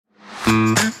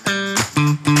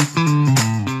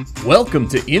Welcome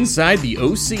to Inside the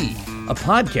OC, a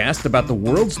podcast about the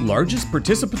world's largest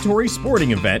participatory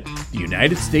sporting event, the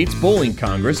United States Bowling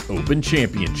Congress Open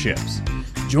Championships.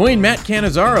 Join Matt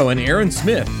Cannizzaro and Aaron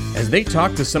Smith as they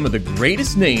talk to some of the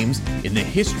greatest names in the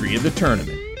history of the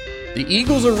tournament. The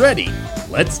Eagles are ready.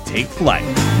 Let's take flight.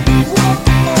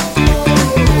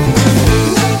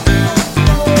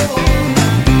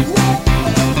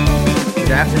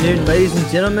 Good afternoon, ladies and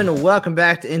gentlemen, and welcome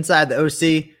back to Inside the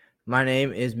OC. My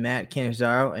name is Matt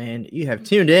Cannizzaro, and you have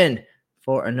tuned in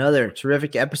for another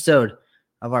terrific episode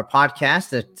of our podcast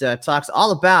that talks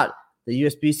all about the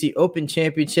USBC Open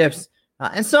Championships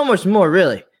and so much more,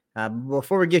 really.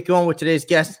 Before we get going with today's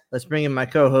guest, let's bring in my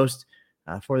co-host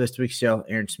for this week's show,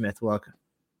 Aaron Smith. Welcome.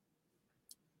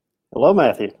 Hello,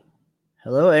 Matthew.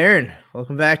 Hello, Aaron.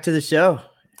 Welcome back to the show.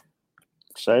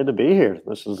 Excited to be here.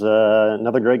 This is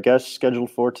another great guest scheduled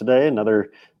for today.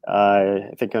 Another, I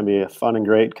think, going to be a fun and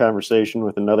great conversation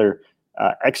with another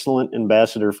excellent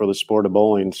ambassador for the sport of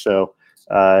bowling. So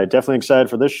definitely excited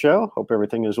for this show. Hope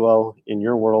everything is well in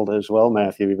your world as well,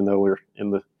 Matthew, even though we're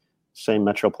in the same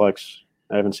Metroplex.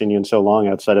 I haven't seen you in so long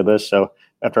outside of this. So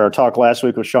after our talk last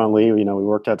week with Sean Lee, we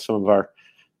worked out some of our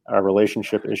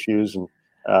relationship issues, and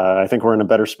I think we're in a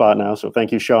better spot now. So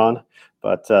thank you, Sean.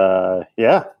 But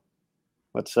yeah,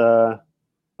 let's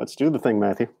do the thing,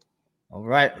 Matthew. All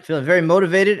right. Feeling very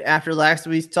motivated after last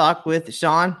week's talk with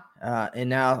Sean. And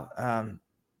now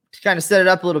to kind of set it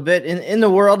up a little bit in the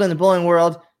world, in the bowling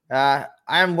world, I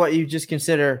am what you just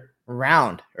consider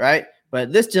round, right?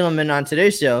 But this gentleman on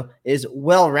today's show is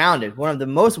well-rounded. One of the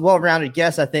most well-rounded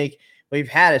guests I think we've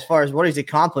had as far as what he's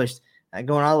accomplished,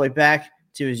 going all the way back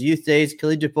to his youth days,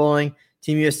 collegiate bowling,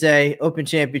 Team USA, Open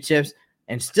Championships,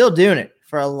 and still doing it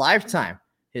for a lifetime.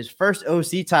 His first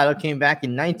OC title came back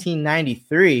in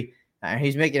 1993.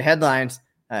 He's making headlines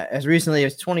as recently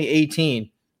as 2018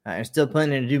 and still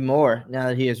planning to do more now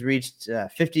that he has reached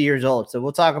 50 years old. So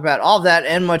we'll talk about all of that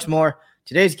and much more.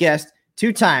 Today's guest,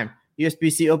 two-time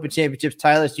USBC Open Championships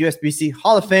titlist, USBC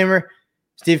Hall of Famer,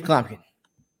 Steve Kloempken.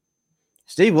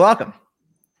 Steve, welcome.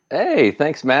 Hey,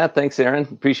 thanks, Matt. Thanks, Aaron.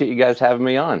 Appreciate you guys having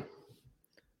me on.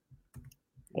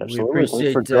 Absolutely. We appreciate,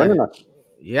 thanks for joining us.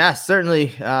 Yeah, certainly.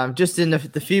 Just in the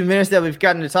few minutes that we've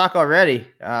gotten to talk already,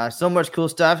 so much cool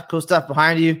stuff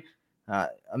behind you,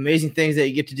 amazing things that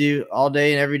you get to do all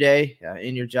day and every day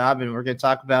in your job. And we're going to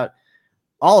talk about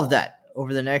all of that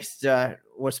over the next,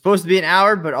 what's supposed to be an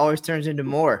hour, but always turns into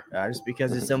more just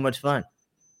because it's so much fun.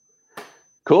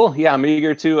 Cool. Yeah, I'm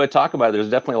eager to talk about it. There's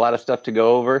definitely a lot of stuff to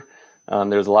go over.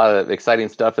 There's a lot of exciting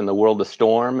stuff in the world of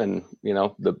Storm and,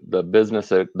 the business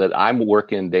that I'm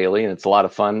working daily. And it's a lot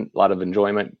of fun, a lot of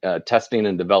enjoyment, testing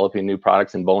and developing new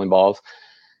products and bowling balls.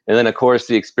 And then, of course,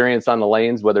 the experience on the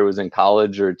lanes, whether it was in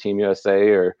college or Team USA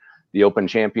or the Open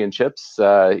Championships,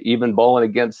 even bowling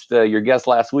against your guest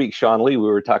last week, Sean Lee. We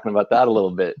were talking about that a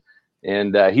little bit.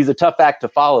 And he's a tough act to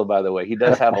follow, by the way. He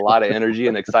does have a lot of energy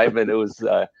and excitement.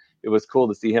 It was cool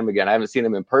to see him again. I haven't seen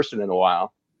him in person in a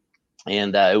while.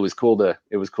 And it was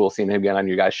cool seeing him again on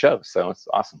your guys' show. So it's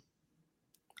awesome.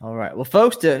 All right. Well,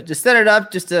 folks, to set it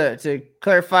up, just to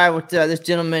clarify what this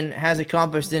gentleman has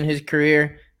accomplished in his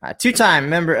career, two-time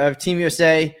member of Team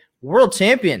USA, world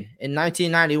champion in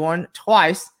 1991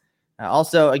 twice.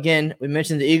 Also, again, we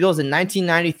mentioned the Eagles in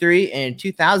 1993 and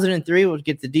 2003. We'll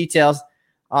get the details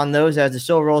on those as the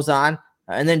show rolls on.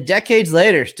 And then decades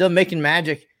later, still making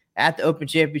magic at the Open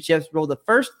Championships, rolled the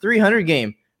first 300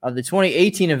 game of the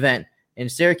 2018 event in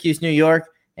Syracuse, New York,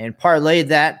 and parlayed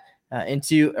that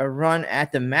into a run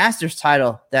at the Masters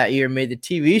title that year, made the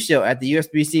TV show at the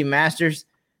USBC Masters,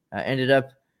 ended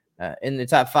up in the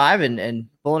top 5 and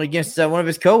bowling against one of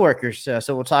his coworkers. So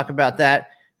we'll talk about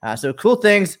that. So cool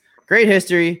things, great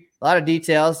history, a lot of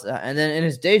details. And then in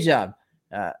his day job,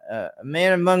 a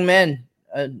man among men,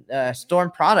 Storm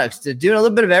Products, to doing a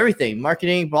little bit of everything,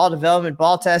 marketing, ball development,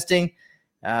 ball testing,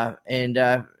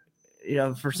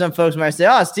 for some folks might say,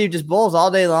 oh, Steve just bowls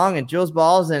all day long and drills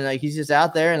balls and he's just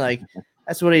out there and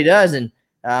that's what he does. And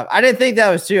I didn't think that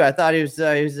was true. I thought he was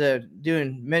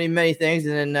doing many, many things.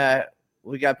 And then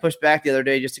we got pushed back the other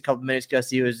day just a couple minutes because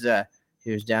he was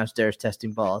downstairs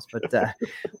testing balls. But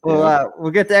we'll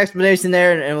get the explanation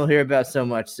there and we'll hear about so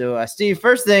much. So Steve,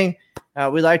 first thing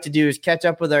we like to do is catch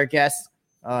up with our guests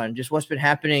on just what's been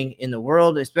happening in the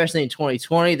world, especially in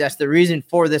 2020. That's the reason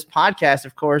for this podcast,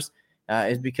 of course.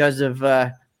 Is because of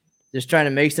just trying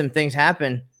to make some things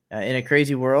happen in a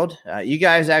crazy world. You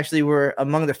guys actually were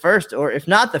among the first, or if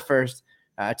not the first,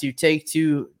 to take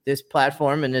to this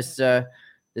platform and this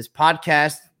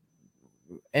podcast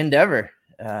endeavor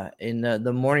in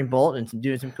the Morning Bolt and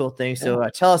doing some cool things. So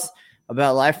tell us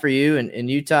about life for you in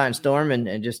Utah and Storm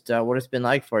and just what it's been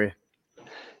like for you.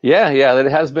 Yeah,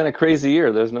 it has been a crazy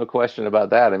year. There's no question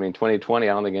about that. I mean, 2020,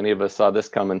 I don't think any of us saw this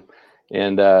coming.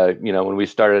 And, when we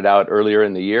started out earlier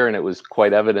in the year, and it was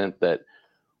quite evident that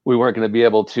we weren't going to be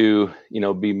able to,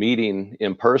 be meeting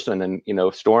in person.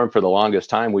 And, Storm, for the longest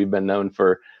time, we've been known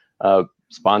for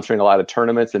sponsoring a lot of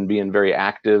tournaments and being very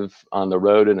active on the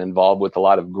road and involved with a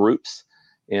lot of groups,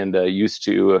 and used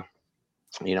to,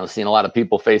 seeing a lot of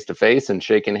people face to face and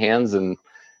shaking hands and,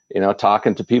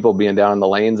 talking to people, being down in the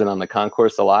lanes and on the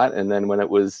concourse a lot. And then when it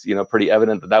was, pretty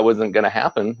evident that that wasn't going to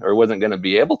happen, or wasn't going to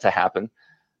be able to happen,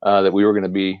 that we were going to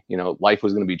be, life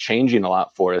was going to be changing a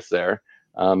lot for us there.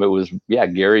 It was,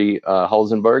 Gary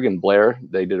Hulsenberg and Blair,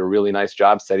 they did a really nice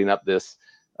job setting up this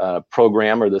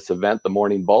program, or this event, the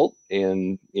Morning Bolt.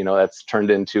 And, that's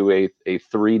turned into a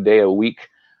 3-day-a-week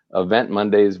event,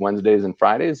 Mondays, Wednesdays, and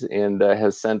Fridays, and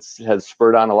has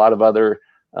spurred on a lot of other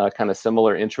kind of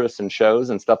similar interests and shows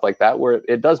and stuff like that, where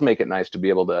it does make it nice to be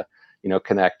able to,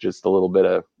 connect. Just a little bit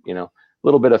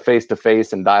of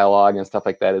face-to-face and dialogue and stuff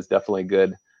like that is definitely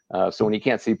good. So when you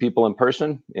can't see people in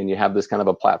person and you have this kind of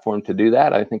a platform to do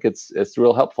that, I think it's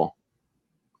real helpful.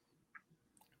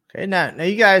 Okay, now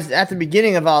you guys, at the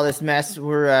beginning of all this mess,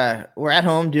 we're at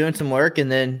home doing some work, and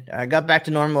then got back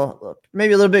to normal,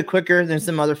 maybe a little bit quicker than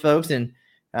some other folks, and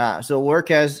so work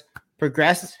has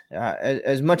progressed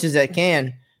as much as it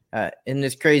can in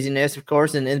this craziness, of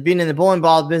course, and being in the bowling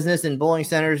ball business and bowling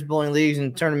centers, bowling leagues,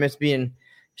 and tournaments being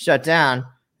shut down,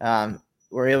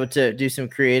 we're able to do some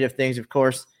creative things, of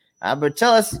course. But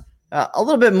tell us a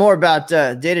little bit more about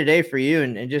day-to-day for you,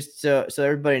 and just so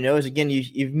everybody knows. Again,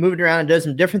 you've moved around and done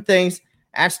some different things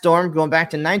at Storm, going back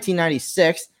to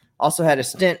 1996. Also had a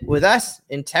stint with us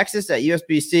in Texas at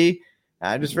USBC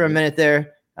just for a minute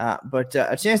there. But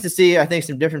a chance to see, I think,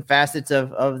 some different facets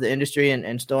of the industry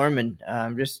and Storm, and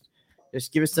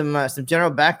just give us some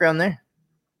general background there.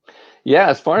 Yeah,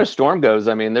 as far as Storm goes,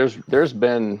 I mean, there hasn't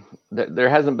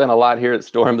been a lot here at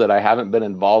Storm that I haven't been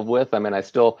involved with. I mean, I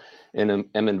still am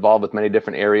involved with many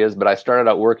different areas, but I started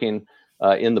out working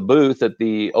in the booth at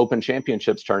the Open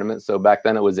Championships tournament. So back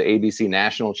then it was the ABC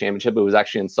National Championship. It was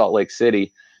actually in Salt Lake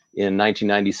City in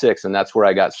 1996, and that's where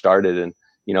I got started. And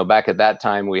back at that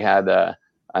time, we had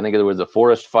I think there was a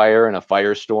forest fire and a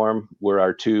firestorm were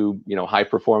our two high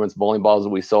performance bowling balls that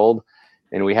we sold.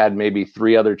 And we had maybe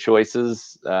 3 other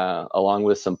choices, along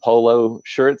with some polo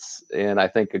shirts and I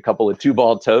think a couple of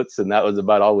 2-ball totes. And that was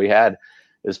about all we had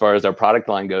as far as our product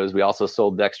line goes. We also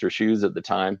sold Dexter shoes at the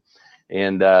time.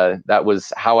 And that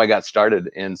was how I got started.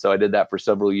 And so I did that for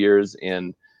several years,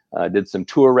 and did some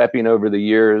tour repping over the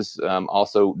years.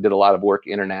 Also did a lot of work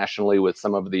internationally with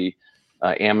some of the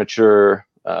amateur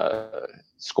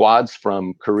squads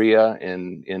from Korea,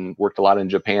 and worked a lot in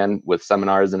Japan with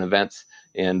seminars and events.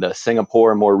 And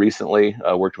Singapore, more recently,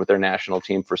 worked with their national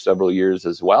team for several years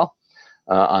as well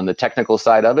on the technical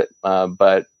side of it.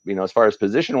 But, as far as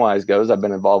position-wise goes, I've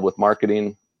been involved with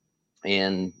marketing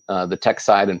and the tech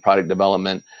side and product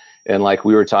development. And like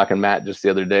we were talking, Matt, just the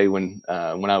other day when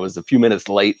I was a few minutes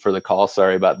late for the call,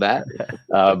 sorry about that.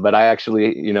 But I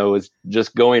actually, was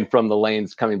just going from the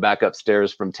lanes, coming back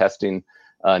upstairs from testing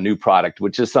new product,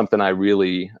 which is something I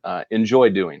really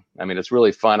enjoy doing. I mean, it's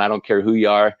really fun. I don't care who you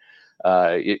are.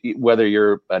 Whether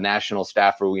you're a national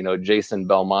staffer, Jason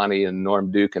Belmonte and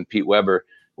Norm Duke and Pete Weber,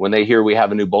 when they hear we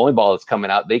have a new bowling ball that's coming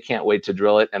out, they can't wait to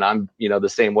drill it. And I'm, the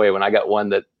same way. When I got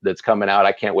one that's coming out,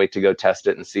 I can't wait to go test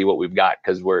it and see what we've got,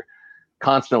 because we're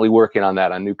constantly working on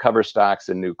that, on new cover stocks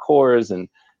and new cores, and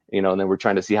and then we're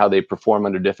trying to see how they perform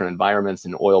under different environments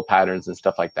and oil patterns and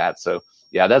stuff like that. So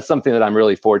yeah, that's something that I'm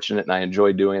really fortunate and I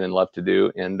enjoy doing and love to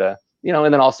do. And and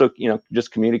then also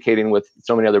just communicating with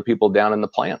so many other people down in the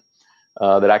plant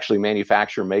that actually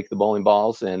manufacture, make the bowling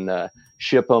balls, and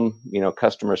ship them,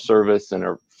 customer service and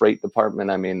our freight department.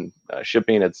 I mean,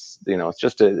 shipping, it's,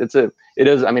 it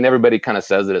is, I mean, everybody kind of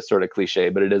says that it's sort of cliche,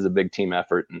 but it is a big team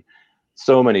effort. And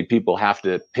so many people have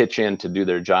to pitch in to do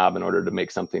their job in order to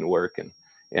make something work.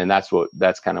 And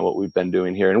that's kind of what we've been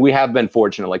doing here. And we have been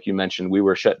fortunate, like you mentioned, we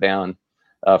were shut down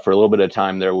for a little bit of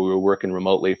time there. We were working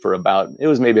remotely for it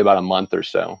was maybe about a month or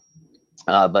so.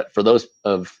 But for those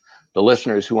of the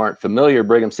listeners who aren't familiar,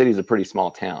 Brigham City is a pretty small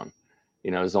town.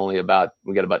 There's only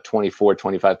we got about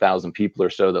 25,000 people or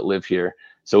so that live here.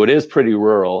 So it is pretty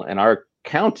rural. And our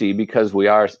county, because we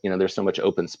are, there's so much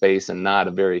open space and not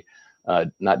a very,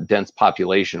 not dense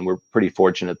population, we're pretty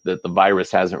fortunate that the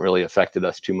virus hasn't really affected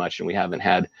us too much. And we haven't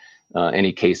had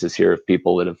any cases here of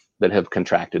people that have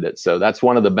contracted it. So that's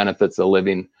one of the benefits of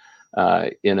living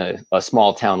in a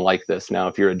small town like this. Now,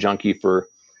 if you're a junkie for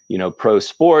pro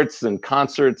sports and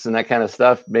concerts and that kind of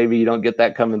stuff, maybe you don't get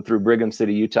that coming through Brigham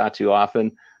City, Utah too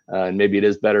often. And maybe it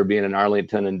is better being in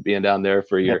Arlington and being down there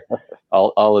for your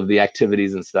all of the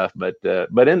activities and stuff. But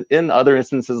in other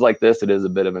instances like this, it is a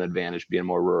bit of an advantage being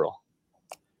more rural.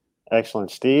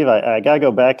 Excellent, Steve. I got to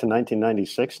go back to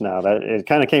 1996 now. That it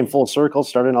kind of came full circle,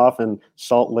 starting off in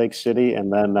Salt Lake City,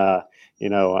 and then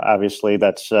obviously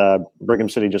that's Brigham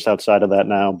City just outside of that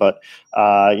now. But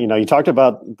you talked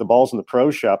about the balls in the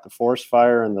pro shop, the Forest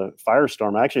Fire and the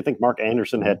Firestorm. I actually think Mark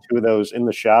Anderson had 2 of those in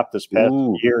the shop this past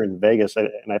year in Vegas, and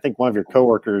I think one of your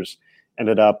coworkers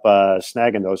ended up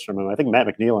snagging those from him. I think Matt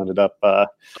McNeil ended up. I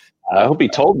hope he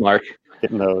told Mark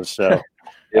getting those. So.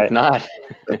 If not,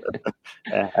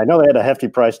 I know they had a hefty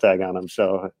price tag on them,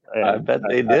 so I bet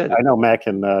they did. I know Matt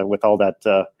can with all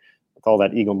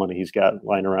that Eagle money he's got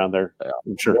lying around there.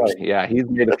 I'm sure. Right. Yeah, he's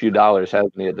made a few dollars,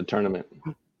 hasn't he, at the tournament?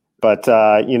 But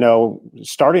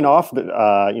starting off,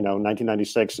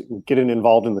 1996, getting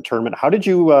involved in the tournament. How did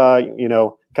you,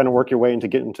 kind of work your way into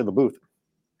getting into the booth?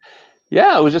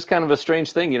 Yeah, it was just kind of a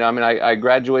strange thing. I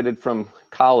graduated from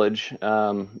college in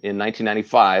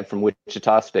 1995 from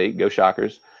Wichita State, go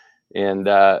Shockers. And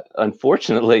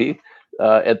unfortunately,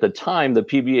 at the time, the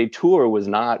PBA Tour was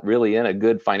not really in a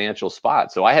good financial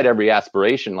spot. So I had every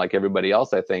aspiration, like everybody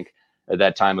else, I think, at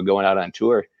that time of going out on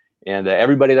tour. And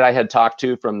everybody that I had talked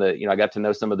to from I got to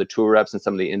know some of the tour reps and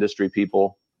some of the industry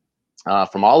people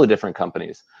from all the different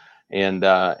companies. And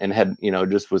had,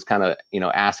 just was kind of,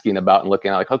 asking about and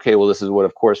looking at like, okay, well, this is what,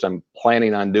 of course, I'm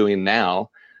planning on doing now.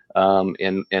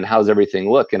 And how's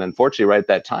everything look? And unfortunately, right at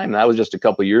that time, that was just a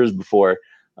couple of years before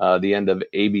the end of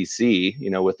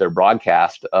ABC, with their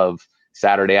broadcast of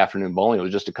Saturday afternoon bowling. It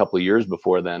was just a couple of years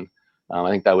before then. I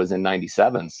think that was in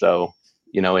 97. So,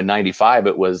 in 95,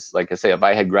 it was, like I say, if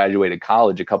I had graduated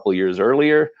college a couple of years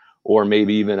earlier, or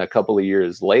maybe even a couple of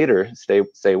years later,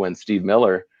 say when Steve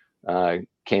Miller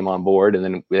came on board, and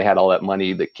then they had all that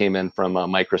money that came in from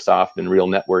Microsoft and Real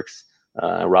Networks,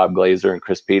 Rob Glazer and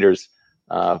Chris Peters.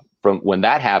 From when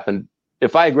that happened,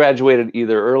 if I graduated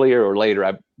either earlier or later,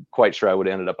 I'm quite sure I would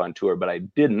have ended up on tour, but I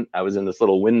didn't. I was in this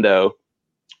little window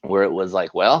where it was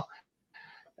like, well,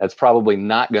 that's probably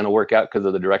not going to work out because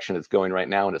of the direction it's going right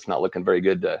now, and it's not looking very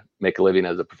good to make a living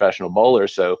as a professional bowler.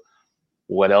 So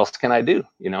what else can I do?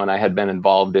 And I had been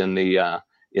involved in the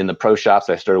pro shops.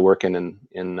 I started working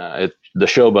in the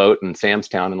Showboat in Sam's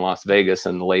Town in Las Vegas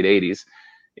in the late 80s,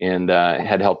 and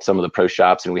had helped some of the pro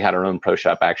shops. And we had our own pro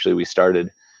shop. Actually, we started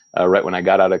right when I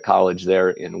got out of college there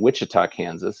in Wichita,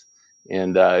 Kansas.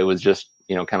 And it was just,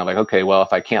 kind of like, okay, well,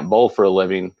 if I can't bowl for a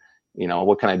living,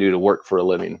 what can I do to work for a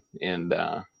living? And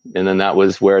then that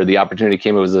was where the opportunity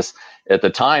came. It was this, at the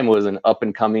time, was an up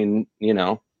and coming,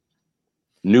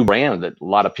 new brand that a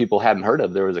lot of people hadn't heard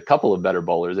of. There was a couple of better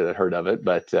bowlers that had heard of it,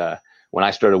 but when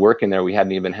I started working there, we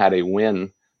hadn't even had a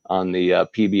win on the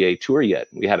PBA Tour yet.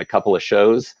 We had a couple of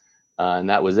shows, and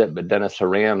that was it. But Dennis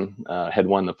Horan had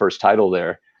won the first title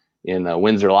there in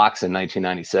Windsor Locks in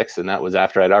 1996, and that was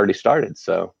after I'd already started.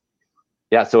 So,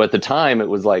 yeah. So at the time, it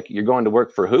was like, you're going to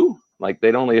work for who? Like,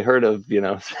 they'd only heard of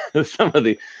some of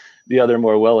the other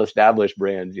more well-established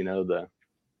brands.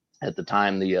 At the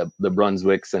time, the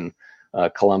Brunswicks and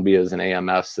Columbias and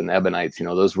AMFs and Ebonites,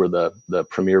 those were the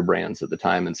premier brands at the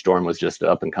time, and Storm was just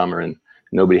up and comer, and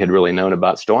nobody had really known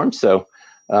about Storm. So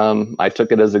I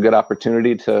took it as a good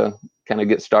opportunity to kind of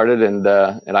get started. And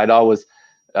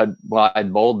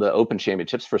I'd bowled the Open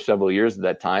Championships for several years at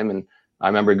that time, and I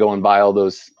remember going by all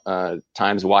those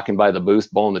times, walking by the booths,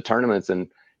 bowling the tournaments, and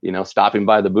stopping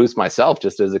by the booths myself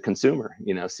just as a consumer,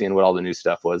 seeing what all the new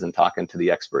stuff was and talking to the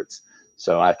experts.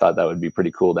 So I thought that would be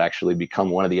pretty cool to actually become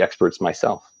one of the experts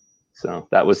myself. So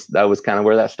that was kind of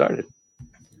where that started.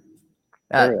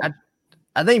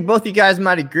 I think both you guys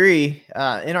might agree.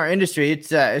 In our industry,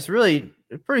 it's really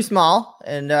pretty small,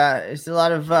 and it's a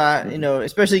lot of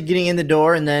especially getting in the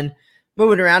door and then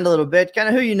moving around a little bit, kind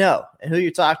of who you know and who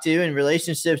you talk to and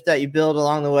relationships that you build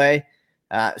along the way.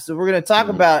 So we're going to talk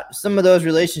about some of those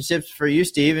relationships for you,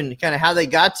 Steve, and kind of how they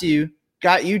got you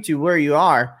to where you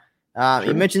are. Sure.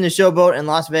 You mentioned the Showboat in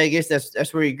Las Vegas.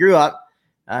 That's where you grew up.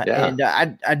 And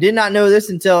I did not know this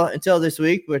until this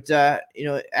week, but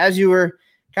as you were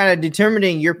kind of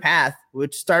determining your path,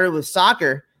 which started with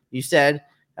soccer, you said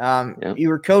you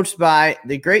were coached by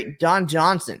the great Don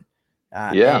Johnson.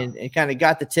 And kind of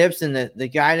got the tips and the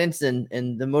guidance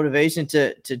and the motivation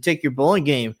to take your bowling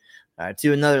game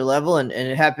to another level. And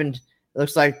it happened, it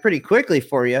looks like, pretty quickly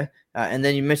for you. And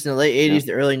then you mentioned the late 80s,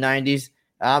 the early 90s.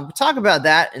 Talk about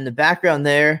that in the background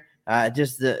there,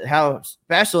 just how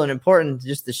special and important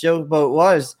just the Showboat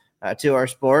was to our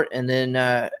sport. And then,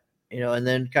 and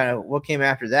then kind of what came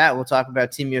after that. We'll talk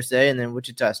about Team USA and then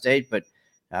Wichita State. But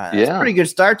it's a pretty good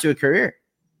start to a career.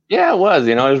 Yeah, it was.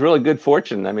 It was really good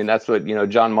fortune. I mean, that's what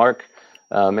John Mark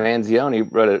Manzione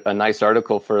wrote a nice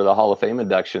article for the Hall of Fame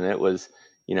induction. It was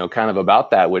kind of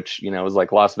about that, which it was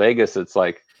like Las Vegas. It's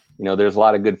like there's a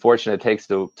lot of good fortune it takes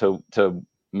to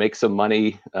make some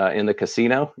money in the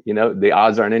casino. The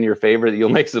odds aren't in your favor that you'll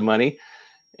make some money,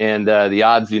 and the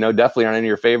odds definitely aren't in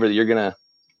your favor that you're gonna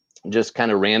just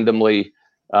kind of randomly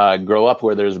grow up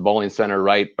where there's a bowling center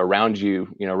right around you,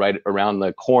 right around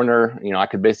the corner. I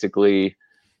could basically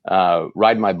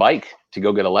ride my bike to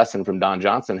go get a lesson from Don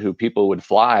Johnson, who people would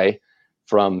fly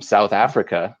from South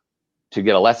Africa to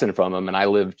get a lesson from him. And I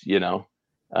lived,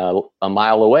 a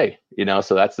mile away,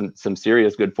 so that's some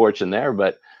serious good fortune there.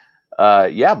 But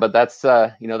but that's,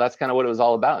 that's kind of what it was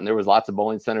all about. And there was lots of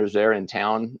bowling centers there in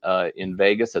town, in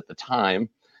Vegas at the time.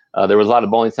 There was a lot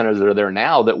of bowling centers that are there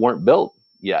now that weren't built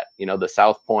yet. The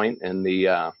South Point and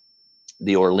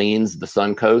the Orleans, the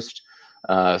Suncoast,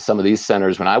 some of these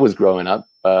centers when I was growing up,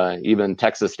 even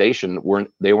Texas Station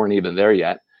weren't even there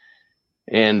yet.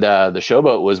 And the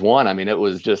Showboat was one. I mean, it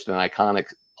was just an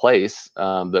iconic place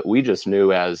that we just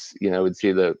knew as, would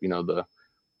see the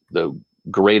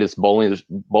greatest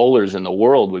bowlers in the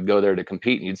world would go there to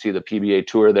compete. And you'd see the PBA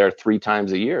tour there 3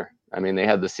 times a year. I mean, they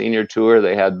had the senior tour,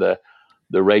 they had the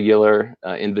regular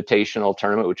invitational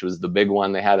tournament, which was the big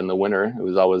one they had in the winter. It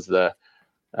was always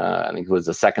I think it was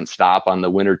the second stop on the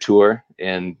winter tour.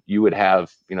 And you would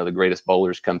have, the greatest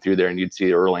bowlers come through there, and you'd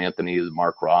see Earl Anthony,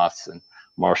 Mark Ross, and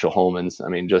Marshall Holmans. I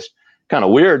mean, just kind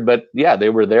of weird, but yeah, they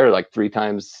were there like 3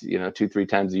 times, 2-3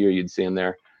 times a year. You'd see them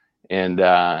there. And,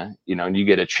 and you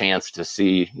get a chance to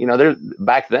see, there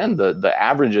back then, the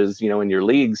averages, in your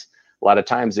leagues, a lot of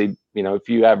times they, if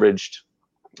you averaged,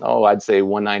 I'd say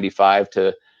 195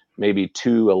 to maybe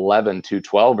 211,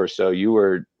 212 or so, you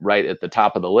were right at the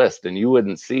top of the list. And you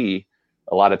wouldn't see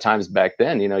a lot of times back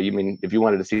then, if you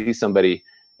wanted to see somebody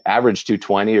average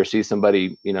 220 or see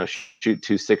somebody, shoot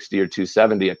 260 or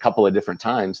 270 a couple of different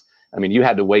times, I mean, you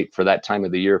had to wait for that time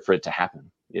of the year for it to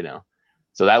happen,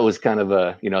 So that was kind of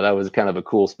a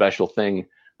cool special thing.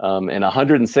 And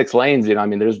 106 lanes,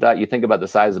 there's that. You think about the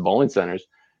size of bowling centers.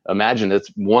 Imagine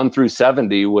it's 1 through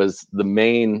 70 was the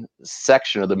main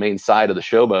section of the main side of the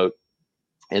Showboat,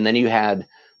 and then you had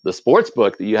the sports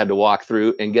book that you had to walk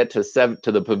through and get to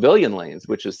the pavilion lanes,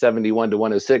 which is 71 to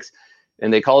 106,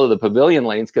 and they called it the pavilion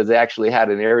lanes because they actually had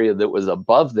an area that was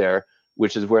above there,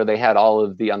 which is where they had all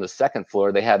of on the second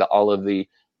floor, they had all of the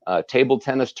table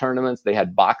tennis tournaments, they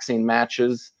had boxing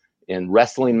matches and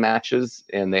wrestling matches,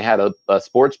 and they had a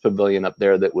sports pavilion up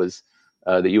there that was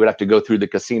that you would have to go through the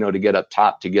casino to get up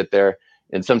top to get there.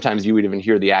 And sometimes you would even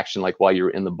hear the action like while you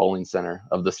were in the bowling center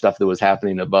of the stuff that was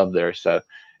happening above there. So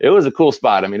it was a cool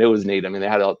spot. I mean, it was neat. I mean, they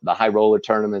had the high roller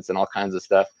tournaments and all kinds of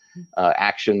stuff,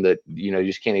 action that, you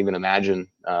just can't even imagine,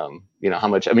 how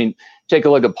much. I mean, take a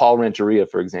look at Paul Renteria,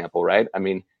 for example, right? I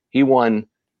mean, he won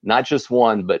not just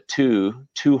one, but 2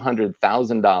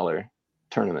 $200,000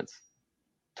 tournaments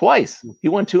twice. He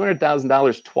won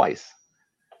 $200,000 twice.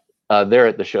 There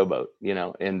at the Showboat,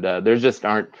 and there's just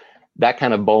aren't that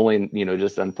kind of bowling,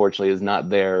 just unfortunately is not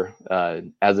there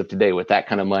as of today with that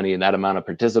kind of money and that amount of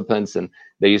participants. And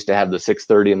they used to have the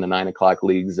 6:30 and the 9 o'clock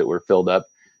leagues that were filled up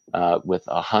with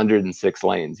 106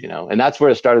 lanes, and that's where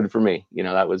it started for me.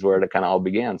 That was where it kind of all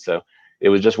began. So it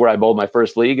was just where I bowled my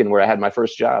first league and where I had my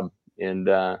first job. And,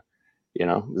 it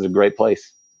was a great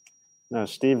place. Now,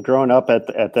 Steve, growing up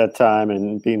at that time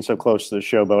and being so close to the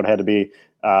Showboat had to be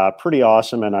pretty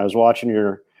awesome. And I was watching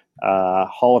your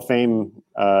Hall of Fame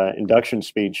induction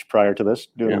speech prior to this,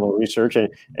 doing a little research, and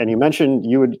you mentioned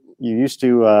you used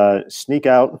to sneak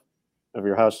out of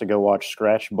your house to go watch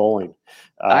scratch bowling.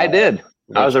 I did.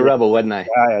 I was a rebel, wasn't I?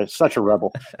 Yeah, such a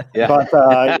rebel. Yeah. But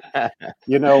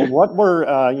what were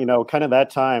kind of that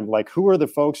time, like who were the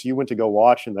folks you went to go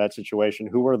watch in that situation?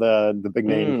 Who were the big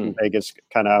names in Vegas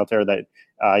kind of out there that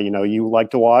you like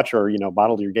to watch, or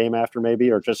modeled your game after, maybe,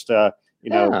 or just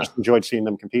just enjoyed seeing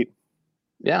them compete?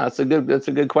 Yeah, that's a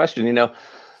good question.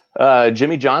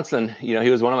 Jimmy Johnson, he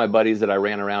was one of my buddies that I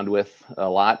ran around with a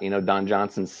lot, Don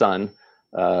Johnson's son,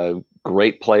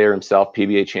 great player himself,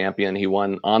 PBA champion. He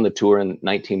won on the tour in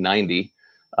 1990.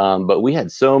 But we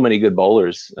had so many good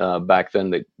bowlers back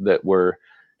then that were,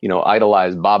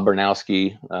 idolized. Bob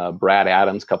Bernowski, Brad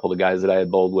Adams, a couple of the guys that I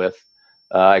had bowled with.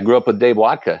 I grew up with Dave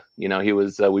Watka. He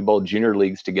was, we bowled junior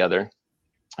leagues together.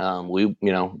 We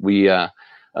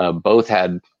both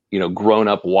had, grown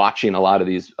up watching a lot of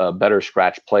these better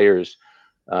scratch players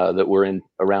that were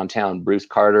around town. Bruce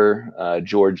Carter,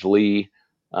 George Lee.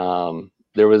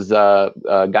 There was a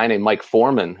guy named Mike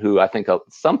Foreman, who I think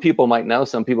some people might know,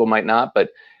 some people might not, but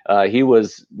he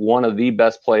was one of the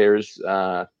best players.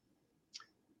 I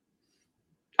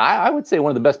I would say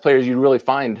one of the best players you'd really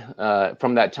find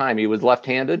from that time. He was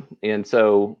left-handed, and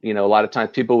so a lot of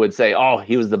times people would say, "Oh,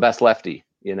 he was the best lefty,"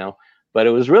 but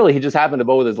it was really he just happened to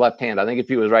bowl with his left hand. I think if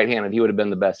he was right-handed, he would have been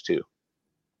the best too.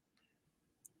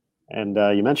 And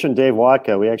you mentioned Dave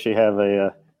Watka. We actually have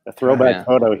a throwback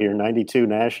photo here, 92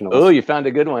 Nationals. Oh, you found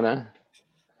a good one, huh?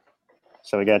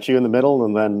 So we got you in the middle,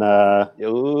 and then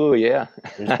oh yeah,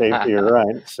 there's Dave to your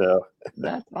right. So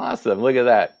that's awesome. Look at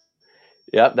that.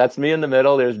 Yep, that's me in the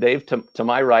middle. There's Dave to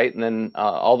my right, and then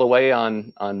all the way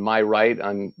on my right,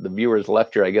 on the viewer's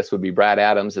left here, I guess would be Brad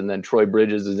Adams, and then Troy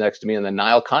Bridges is next to me, and then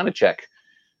Niall Konachek,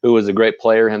 who was a great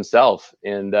player himself.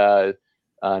 And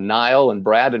Niall and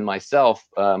Brad and myself,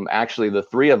 actually the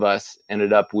three of us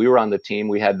we were on the team.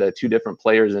 We had the two different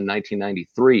players in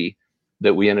 1993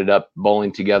 that we ended up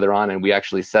bowling together on, and we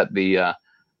actually set the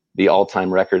all-time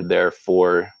record there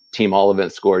for team all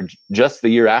event score just the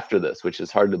year after this, which is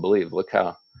hard to believe. Look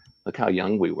how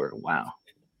young we were. Wow.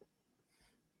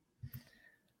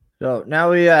 So now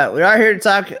we are here to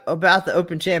talk about the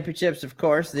Open Championships, of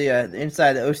course, the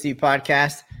Inside the OC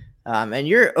podcast, and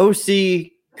your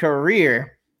OC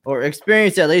career or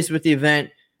experience, at least with the event,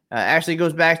 actually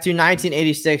goes back to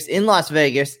 1986 in Las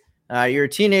Vegas. You're a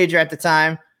teenager at the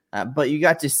time, but you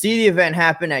got to see the event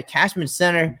happen at Cashman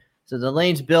Center. So the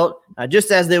lanes built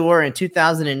just as they were in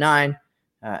 2009,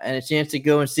 and a chance to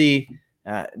go and see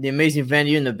the amazing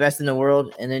venue and the best in the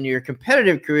world. And then your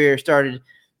competitive career started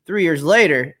 3 years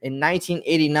later in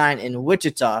 1989 in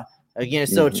Wichita. Again,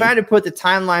 so trying to put the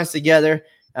timelines together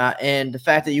and the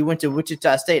fact that you went to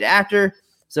Wichita State after.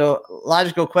 So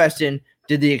logical question,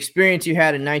 did the experience you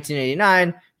had in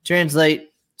 1989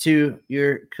 translate to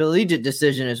your collegiate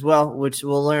decision as well, which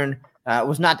we'll learn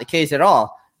was not the case at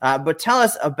all. But tell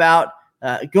us about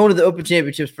going to the Open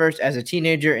Championships first as a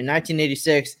teenager in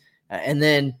 1986, and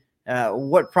then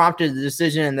what prompted the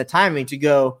decision and the timing to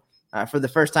go for the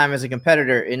first time as a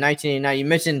competitor in 1989. You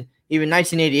mentioned even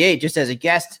 1988 just as a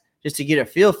guest, just to get a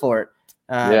feel for it.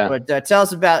 But tell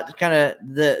us about kind of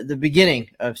the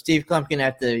beginning of Steve Kloempken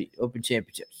at the Open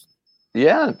Championships.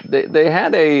 Yeah, they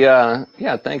had a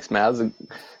thanks, Maz.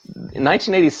 In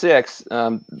 1986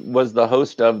 was the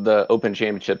host of the Open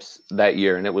Championships that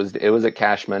year, and it was at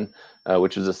Cashman,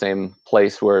 which was the same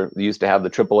place where they used to have the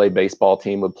AAA baseball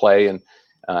team would play, and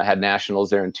had nationals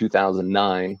there in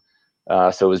 2009.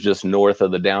 So it was just north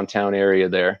of the downtown area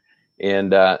there,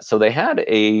 and so they had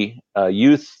a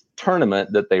youth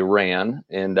tournament that they ran,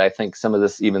 and I think some of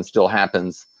this even still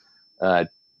happens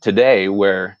today,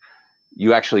 where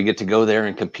you actually get to go there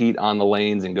and compete on the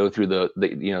lanes and go through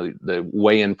the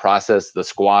weigh-in process, the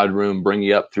squad room, bring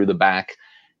you up through the back.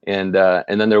 And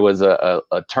then there was a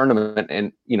tournament,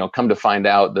 and, come to find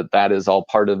out that is all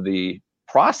part of the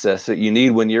process that you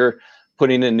need when you're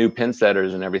putting in new pin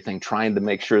setters and everything, trying to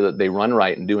make sure that they run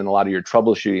right and doing a lot of your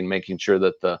troubleshooting, making sure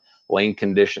that the lane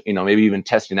condition, maybe even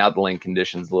testing out the lane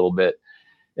conditions a little bit,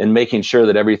 and making sure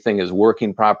that everything is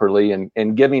working properly,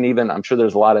 and giving even, I'm sure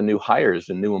there's a lot of new hires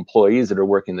and new employees that are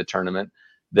working the tournament,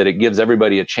 that it gives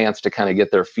everybody a chance to kind of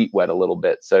get their feet wet a little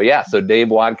bit. So so Dave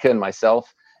Watka and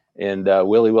myself and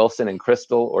Willie Wilson and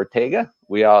Crystal Ortega,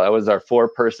 that was our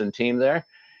 4-person team there.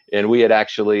 And we had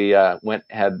actually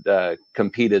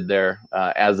competed there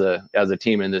as a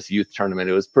team in this youth tournament.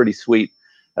 It was pretty sweet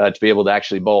to be able to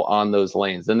actually bowl on those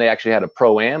lanes. Then they actually had a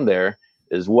pro-am there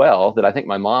as well, that I think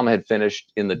my mom had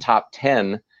finished in the top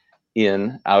 10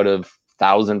 out of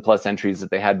 1,000+ entries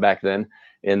that they had back then.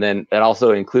 And then that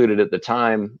also included at the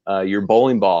time your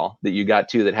bowling ball that you got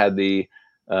to, that had the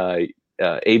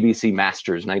ABC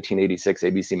Masters, 1986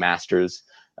 ABC Masters,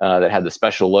 that had the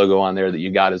special logo on there that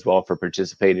you got as well for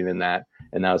participating in that.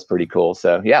 And that was pretty cool.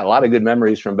 So a lot of good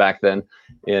memories from back then.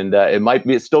 And it might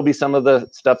still be some of the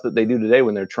stuff that they do today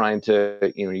when they're trying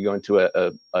to, you go into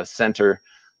a center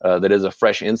that is a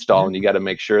fresh install, and you got to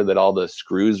make sure that all the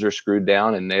screws are screwed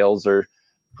down and nails are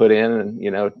put in, and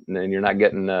and you're not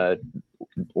getting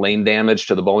lane damage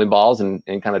to the bowling balls, and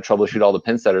kind of troubleshoot all the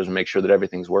pin setters and make sure that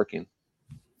everything's working.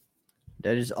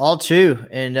 That is all true.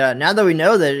 And now that we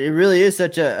know that it really is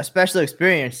such a special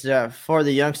experience for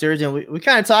the youngsters, and we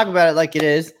kind of talk about it like it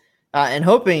is, and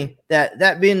hoping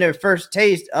that being their first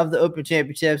taste of the Open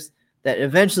Championships, that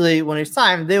eventually when it's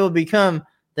time, they will become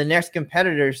the next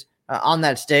competitors on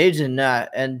that stage.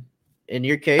 And in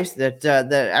your case, that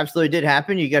absolutely did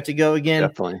happen. You got to go again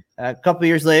a couple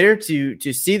years later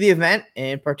to see the event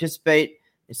and participate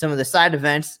in some of the side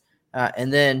events,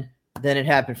 and then it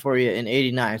happened for you in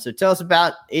 89. So tell us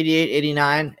about 88,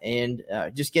 89, and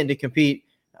just getting to compete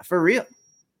for real.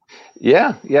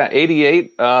 Yeah.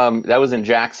 88. That was in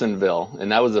Jacksonville,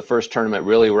 and that was the first tournament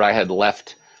really where I had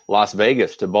left Las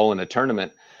Vegas to bowl in a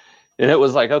tournament. And it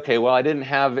was like, okay, well, I didn't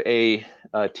have a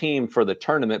team for the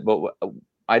tournament, but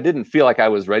I didn't feel like I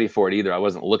was ready for it either. I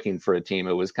wasn't looking for a team.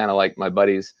 It was kind of like my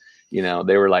buddies, you know,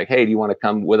 they were like, hey, do you want to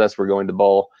come with us? We're going to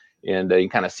bowl, and you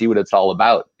kind of see what it's all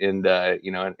about. And,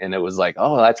 you know, and it was like,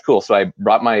 oh, that's cool. So I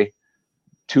brought my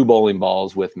 2 bowling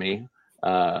balls with me,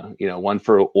 you know, one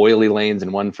for oily lanes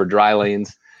and one for dry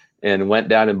lanes, and went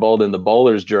down and bowled in the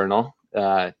Bowler's Journal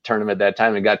tournament that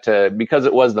time, and got to, because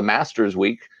it was the Masters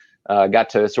week, got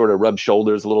to sort of rub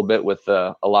shoulders a little bit with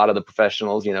a lot of the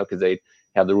professionals, you know, because they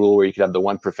have the rule where you could have the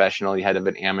 1 professional, you had to have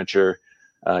an amateur,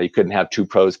 you couldn't have 2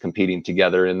 pros competing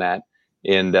together in that,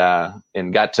 and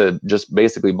got to just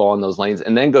basically bowl in those lanes,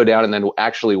 and then go down and then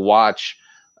actually watch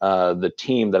the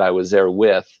team that I was there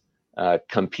with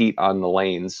compete on the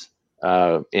lanes,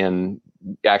 and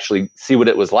actually see what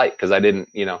it was like, because I didn't,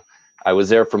 you know, I was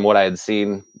there from what I had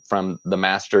seen from the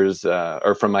Masters,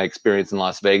 or from my experience in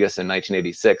Las Vegas in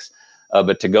 1986.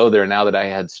 But to go there now that I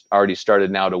had already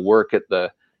started now to work at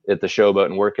the Showboat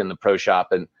and work in the pro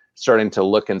shop, and starting to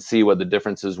look and see what the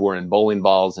differences were in bowling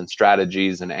balls and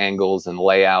strategies and angles and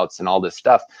layouts and all this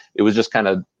stuff, it was just kind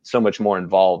of so much more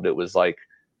involved. It was like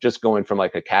just going from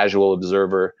like a casual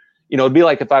observer, you know, it'd be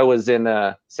like if I was in,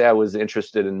 say I was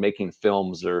interested in making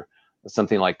films or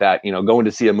something like that, you know, going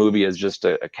to see a movie as just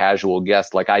a casual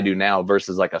guest like I do now,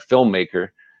 versus like a filmmaker,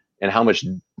 and how much,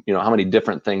 you know, how many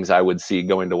different things I would see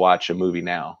going to watch a movie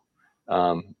now,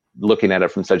 looking at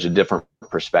it from such a different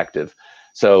perspective.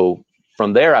 So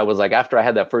from there, I was like, after I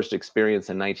had that first experience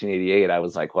in 1988, I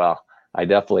was like, well, I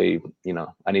definitely, you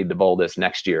know, I need to bowl this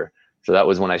next year. So that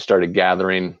was when I started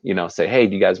gathering, you know, say, hey,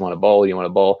 do you guys want to bowl? You want to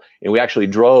bowl? And we actually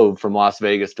drove from Las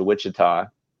Vegas to Wichita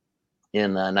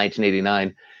in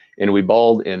 1989. And we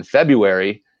bowled in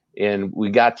February, and we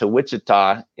got to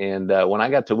Wichita. And when I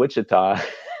got to Wichita,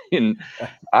 and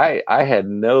I had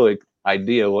no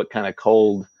idea what kind of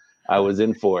cold I was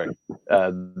in for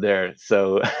there.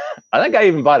 So I think I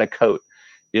even bought a coat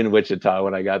in Wichita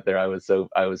when I got there. I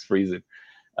was freezing.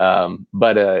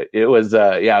 But it was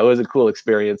a cool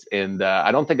experience. And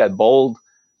I don't think I bowled.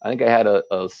 I think I had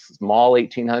a small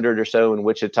 1800 or so in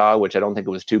Wichita, which I don't think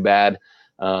it was too bad.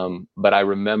 But I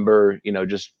remember, you know,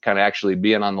 just kind of actually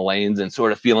being on the lanes and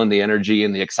sort of feeling the energy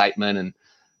and the excitement and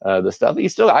the stuff. I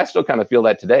still kind of feel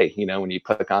that today, you know, when you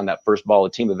click on that first ball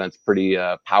of team events, pretty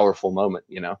powerful moment,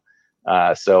 you know.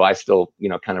 So I still, you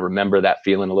know, kind of remember that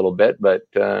feeling a little bit. But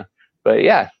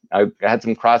yeah, I had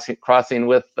some crossing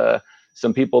with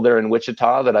some people there in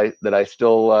Wichita that I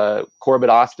still, Corbett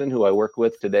Austin, who I work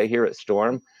with today here at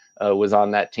Storm, was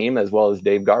on that team, as well as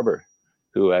Dave Garber,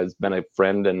 who has been a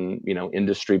friend and, you know,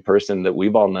 industry person that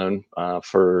we've all known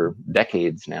for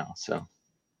decades now. So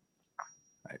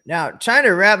now, trying to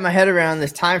wrap my head around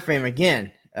this time frame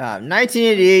again,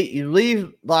 1988, you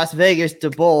leave Las Vegas to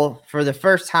bowl for the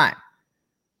first time,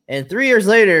 and 3 years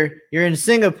later, you're in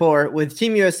Singapore with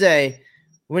Team USA,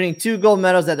 winning 2 gold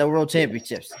medals at the World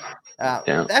Championships.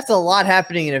 That's a lot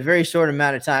happening in a very short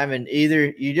amount of time, and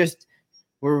either you just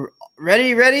were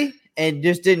ready, and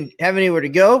just didn't have anywhere to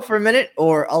go for a minute,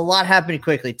 or a lot happened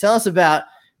quickly. Tell us about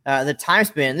the time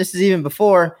span. This is even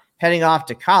before heading off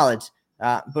to college,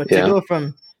 but to go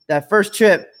from that first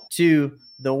trip to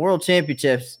the World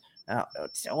Championships,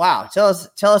 wow. Tell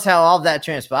us how all of that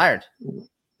transpired.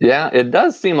 Yeah, it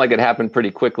does seem like it happened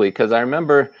pretty quickly, because I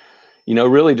remember, you know,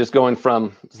 really just going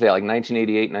from, say, like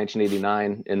 1988,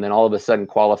 1989, and then all of a sudden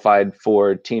qualified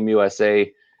for Team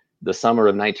USA the summer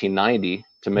of 1990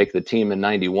 to make the team in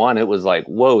 91. It was like,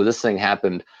 whoa, this thing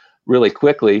happened really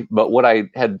quickly. But what I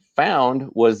had found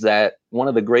was that one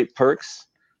of the great perks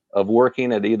of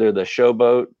working at either the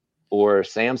Showboat or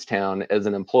Sam's Town as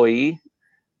an employee,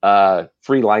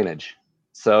 free lineage.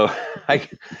 So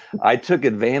I took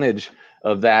advantage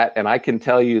of that. And I can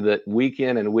tell you that week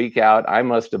in and week out, I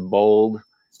must have bowled.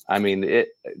 I mean,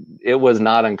 it was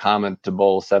not uncommon to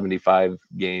bowl 75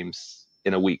 games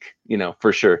in a week, you know,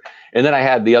 for sure. And then I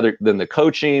had the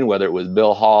coaching, whether it was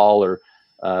Bill Hall or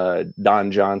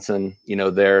Don Johnson, you know,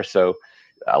 there. So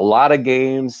a lot of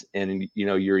games, and, you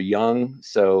know, you're young,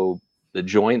 so the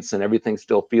joints and everything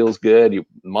still feels good. Your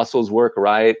muscles work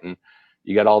right, and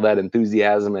you got all that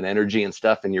enthusiasm and energy and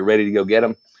stuff, and you're ready to go get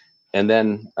them. And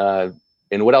then,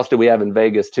 and what else do we have in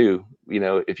Vegas too? You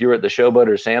know, if you're at the Showboat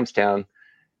or Sam's Town,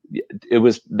 it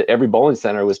was every bowling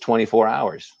center was 24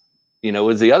 hours. You know, it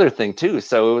was the other thing too.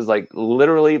 So it was like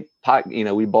literally you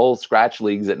know, we bowl scratch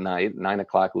leagues at night, 9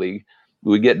 o'clock league.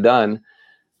 We get done,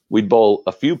 we'd bowl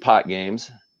a few pot games.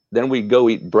 Then we'd go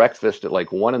eat breakfast at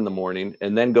like 1 a.m,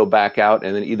 and then go back out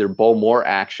and then either bowl more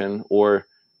action, or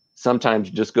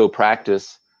sometimes just go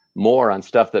practice more on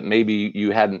stuff that maybe you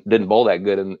didn't bowl that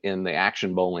good in the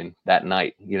action bowling that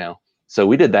night, you know. So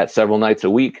we did that several nights a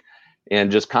week, and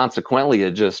just consequently,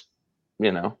 it just,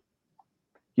 you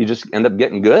just end up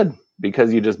getting good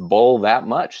because you just bowl that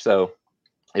much. So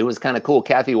it was kind of cool.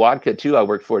 Kathy Wadka too, I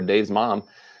worked for, Dave's mom.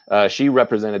 She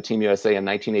represented Team USA in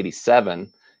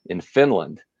 1987 in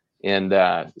Finland. And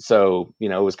so, it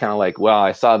was kind of like, well,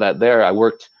 I saw that there. I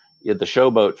worked at the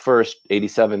Showboat first,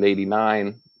 87 to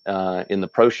 89 in the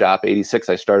pro shop. 86,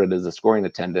 I started as a scoring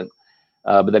attendant.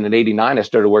 But then in 89, I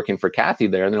started working for Kathy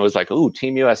there. And then it was like, ooh,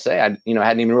 Team USA. I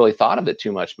hadn't even really thought of it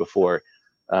too much before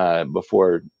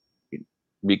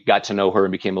we got to know her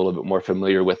and became a little bit more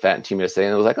familiar with that in Team USA.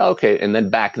 And it was like, oh, okay. And then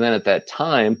back then at that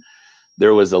time,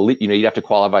 there was you'd have to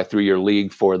qualify through your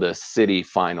league for the city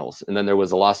finals. And then there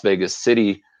was a Las Vegas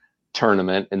City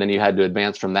tournament. And then you had to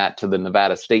advance from that to the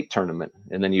Nevada State tournament.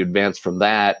 And then you advance from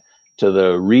that to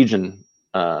the region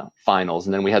finals.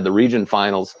 And then we had the region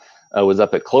finals was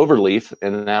up at Cloverleaf.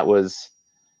 And that was,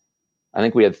 I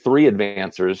think we had 3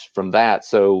 advancers from that.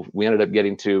 So we ended up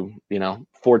getting to,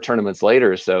 4 tournaments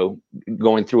later. So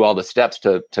going through all the steps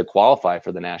to qualify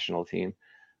for the national team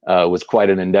was quite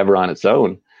an endeavor on its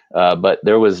own. But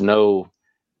there was no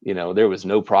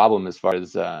problem as far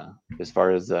as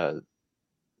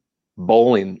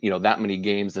bowling, that many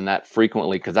games and that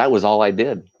frequently, because that was all I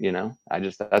did.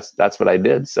 That's what I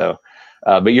did. So,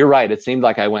 but you're right. It seemed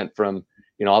like I went from,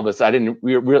 all of a sudden,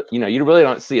 you really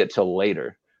don't see it till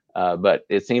later. But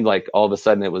it seemed like all of a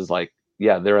sudden it was like,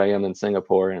 yeah, there I am in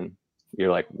Singapore, and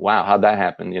you're like, wow, how'd that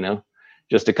happen?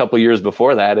 Just a couple years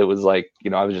before that, it was like,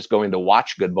 I was just going to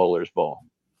watch good bowlers bowl.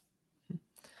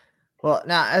 Well,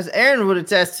 now, as Aaron would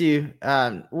attest to,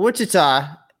 Wichita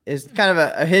is kind of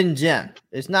a hidden gem.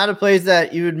 It's not a place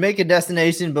that you would make a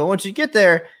destination, but once you get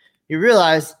there, you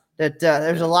realize that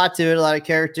there's a lot to it, a lot of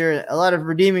character, a lot of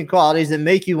redeeming qualities that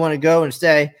make you want to go and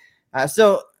stay.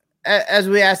 So as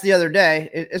we asked the other day,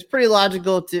 it's pretty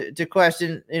logical to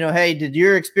question, hey, did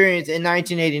your experience in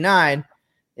 1989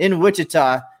 in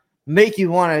Wichita make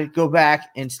you want to go back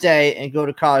and stay and go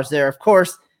to college there? Of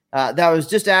course, that was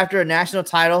just after a national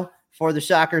title for the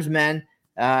Shockers men.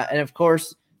 And of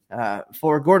course,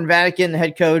 for Gordon Vatican, the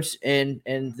head coach, and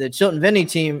the Chilton vending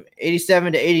team,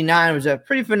 87 to 89 was a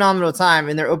pretty phenomenal time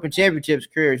in their Open Championships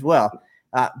career as well.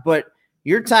 But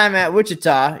your time at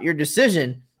Wichita, your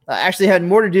decision actually had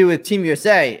more to do with Team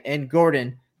USA and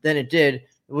Gordon than it did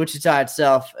Wichita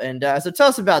itself. And so tell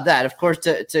us about that. Of course,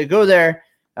 to go there,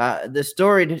 the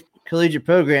storied collegiate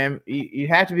program, you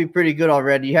have to be pretty good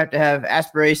already. You have to have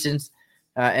aspirations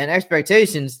and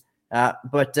expectations.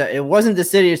 But it wasn't the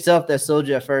city itself that sold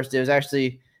you at first. It was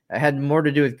actually had more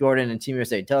to do with Gordon and Team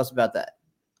USA. Tell us about that.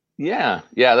 Yeah,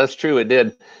 that's true. It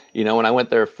did. When I went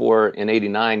there in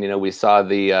 89, we saw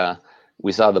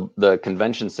the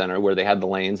convention center where they had the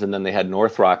lanes, and then they had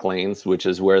North Rock lanes, which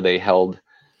is where they held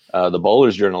the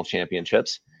Bowlers Journal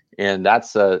Championships. And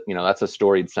that's a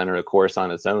storied center, of course,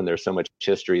 on its own. There's so much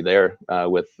history there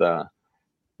with the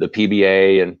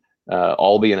PBA and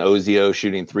Albee and Ozio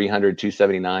shooting 300,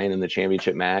 279 in the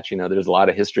championship match. There's a lot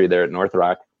of history there at North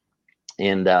Rock.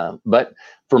 And but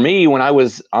for me, when I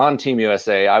was on Team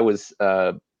USA, I was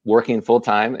working full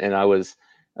time, and I was,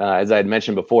 as I had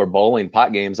mentioned before, bowling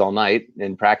pot games all night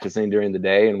and practicing during the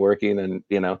day and working.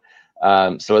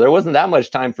 And, so there wasn't that much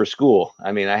time for school.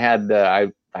 I mean, I had,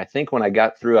 I think when I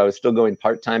got through, I was still going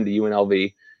part-time to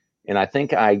UNLV. And I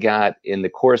think I got, in the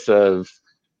course of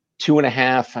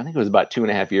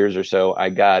 2.5 years or so,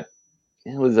 it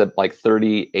was like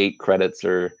 38 credits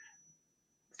or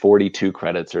 42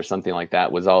 credits or something like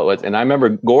that was all it was. And I remember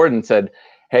Gordon said,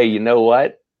 hey, you know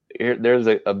what? There's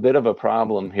a bit of a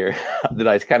problem here that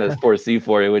I kind of foresee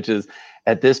for you, which is,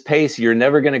 at this pace, you're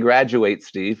never going to graduate,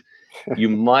 Steve. You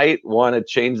might want to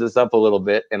change this up a little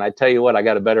bit. And I tell you what, I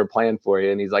got a better plan for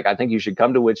you. And he's like, I think you should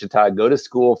come to Wichita, go to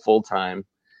school full time.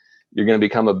 You're going to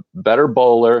become a better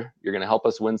bowler. You're going to help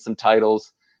us win some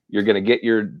titles. You're going to get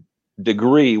your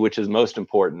degree, which is most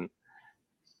important.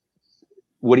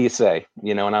 What do you say?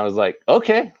 And I was like,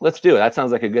 okay, let's do it. That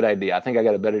sounds like a good idea. I think I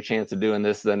got a better chance of doing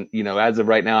this than, as of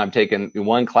right now, I'm taking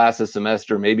 1 class a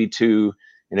semester, maybe 2.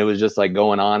 And it was just like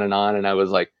going on. And I was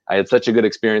like, I had such a good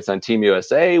experience on Team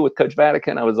USA with Coach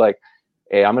Vatican. I was like,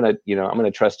 hey, I'm going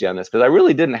to trust you on this. Because I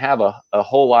really didn't have a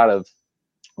whole lot of,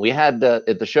 we had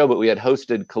at the show, but we had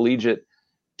hosted collegiate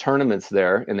tournaments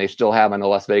there, and they still have. I know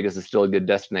Las Vegas is still a good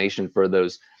destination for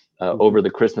those. Over the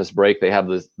Christmas break, they have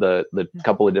the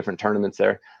couple of different tournaments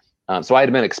there. So I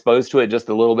had been exposed to it just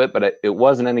a little bit, but it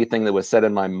wasn't anything that was set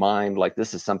in my mind like,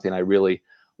 this is something I really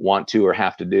want to or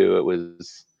have to do. It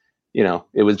was,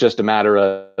 it was just a matter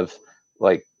of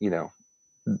like,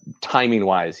 timing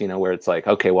wise, where it's like,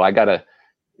 okay, well,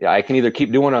 I can either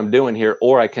keep doing what I'm doing here,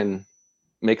 or I can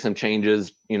make some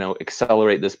changes,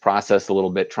 accelerate this process a little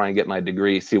bit, try and get my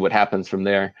degree, see what happens from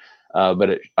there.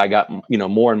 But I got,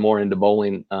 more and more into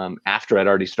bowling after I'd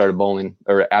already started bowling,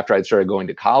 or after I'd started going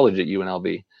to college at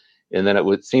UNLV. And then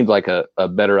it seemed like a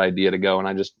better idea to go. And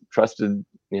I just trusted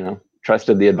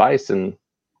the advice, and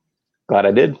glad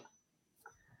I did.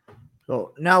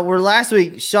 Well, now last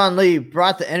week, Sean Lee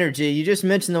brought the energy. You just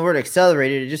mentioned the word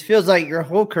accelerated. It just feels like your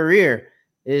whole career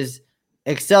is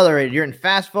accelerated. You're in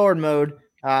fast forward mode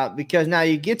because now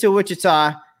you get to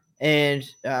Wichita, and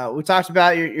we talked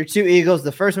about your two Eagles.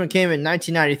 The first one came in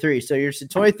 1993. So you're a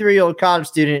 23-year-old college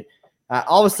student.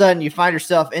 All of a sudden, you find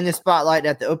yourself in the spotlight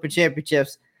at the Open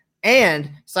Championships, and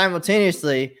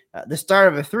simultaneously the start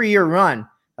of a 3-year run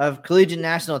of collegiate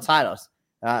national titles.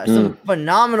 Some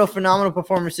phenomenal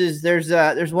performances.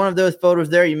 There's one of those photos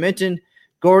there. You mentioned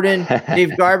Gordon,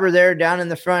 Dave Garber there down in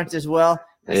the front as well.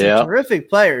 Some terrific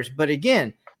players. But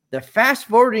again, the fast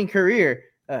forwarding career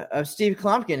of Steve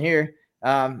Kloempken here.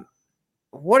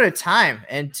 What a time.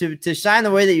 And to shine the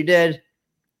way that you did.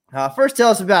 First, tell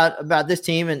us about this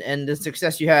team and the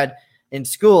success you had in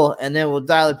school, and then we'll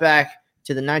dial it back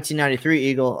to the 1993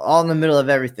 Eagle, all in the middle of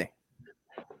everything.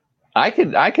 I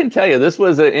can tell you this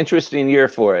was an interesting year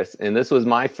for us, and this was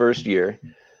my first year.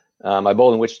 I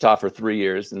bowled in Wichita for 3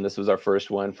 years, and this was our first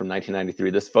one from 1993.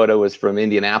 This photo was from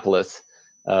Indianapolis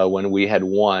when we had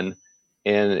won,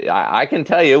 and I can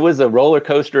tell you it was a roller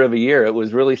coaster of a year. It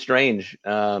was really strange,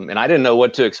 and I didn't know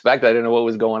what to expect. I didn't know what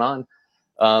was going on,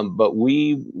 but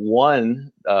we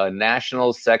won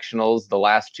nationals, sectionals, the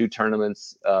last two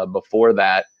tournaments before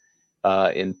that.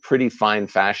 In pretty fine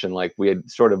fashion, like we had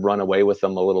sort of run away with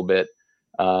them a little bit.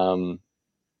 But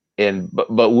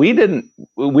we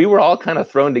were all kind of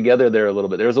thrown together there a little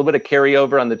bit. There was a little bit of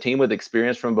carryover on the team with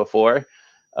experience from before.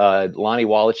 Lonnie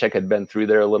Wallachek had been through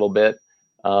there a little bit.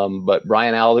 But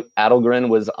Brian Adelgren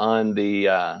was on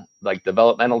the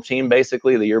developmental team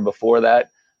basically the year before that.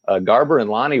 Garber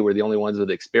and Lonnie were the only ones with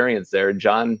experience there.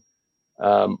 John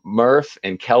Murph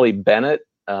and Kelly Bennett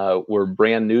were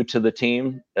brand new to the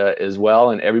team as well.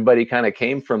 And everybody kind of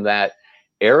came from that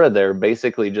era there,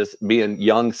 basically just being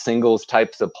young singles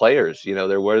types of players.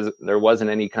 There wasn't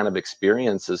any kind of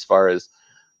experience as far as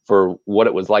for what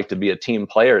it was like to be a team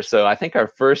player. So I think our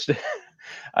first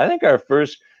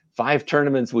 5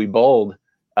 tournaments we bowled,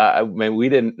 we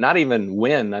didn't not even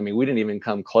win. We didn't even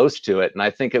come close to it. And I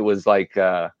think it was like,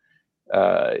 I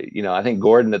think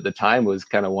Gordon at the time was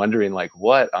kind of wondering, like,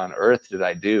 what on earth did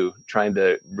I do trying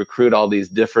to recruit all these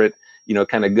different,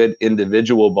 kind of good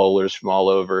individual bowlers from all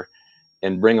over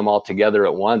and bring them all together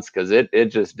at once. Cause it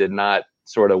just did not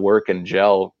sort of work and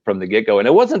gel from the get go. And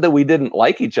it wasn't that we didn't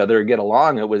like each other or get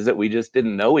along. It was that we just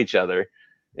didn't know each other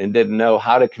and didn't know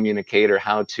how to communicate or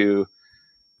how to,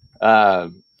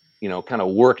 kind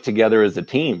of work together as a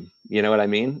team. You know what I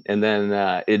mean? And then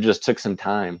it just took some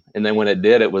time. And then when it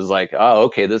did, it was like, oh,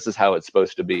 okay, this is how it's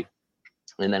supposed to be.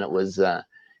 And then it was, and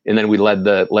then we led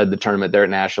the tournament there at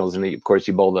nationals. And of course,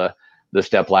 you bowl the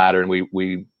step ladder, and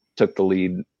we took the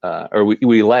lead, or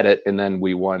we led it, and then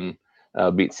we won,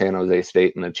 beat San Jose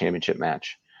State in the championship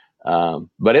match.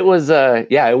 But it was,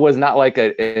 it was not like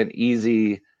an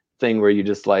easy thing where you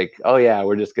just like, oh yeah,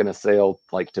 we're just gonna sail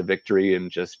like to victory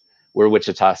and just. We're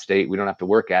Wichita State. We don't have to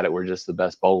work at it. We're just the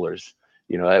best bowlers.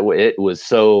 It was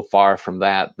so far from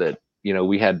that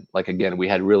we had we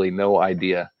had really no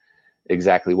idea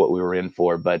exactly what we were in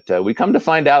for. But we come to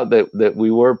find out that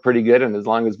we were pretty good. And as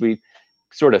long as we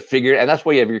sort of figured, and that's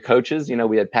why you have your coaches,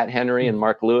 we had Pat Henry and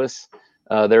Mark Lewis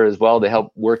there as well to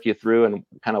help work you through and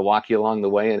kind of walk you along the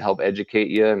way and help educate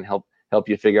you and help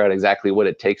you figure out exactly what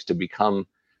it takes to become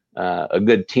a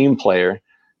good team player.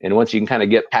 And once you can kind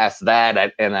of get past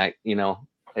that,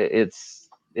 it's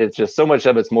just so much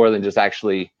of it's more than just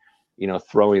actually,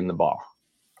 throwing the ball.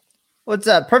 Well, it's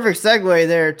a perfect segue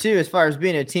there too, as far as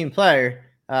being a team player.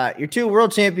 Your 2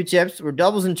 world championships were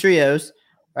doubles and trios,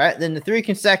 right? Then the 3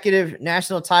 consecutive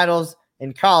national titles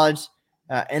in college,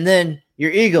 and then your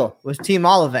Eagle was team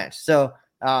all events. So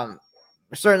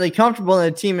certainly comfortable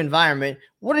in a team environment.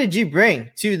 What did you bring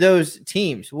to those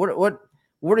teams?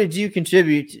 What did you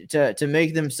contribute to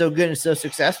make them so good and so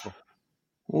successful?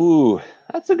 Ooh,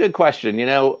 that's a good question.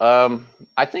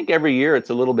 I think every year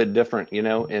it's a little bit different,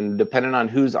 and depending on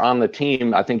who's on the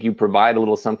team, I think you provide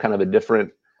some kind of a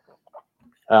different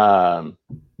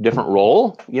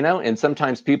role, and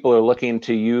sometimes people are looking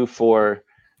to you for,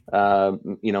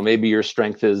 maybe your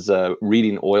strength is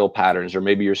reading oil patterns, or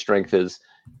maybe your strength is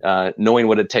knowing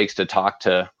what it takes to talk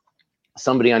to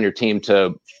somebody on your team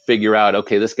to figure out,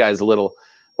 okay, this guy's a little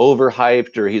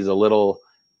overhyped, or he's a little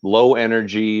low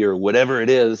energy, or whatever it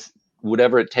is,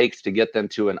 whatever it takes to get them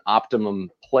to an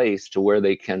optimum place to where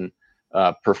they can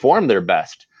perform their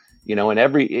best.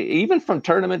 And even from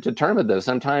tournament to tournament, though,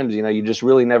 sometimes, you just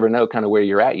really never know kind of where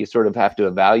you're at. You sort of have to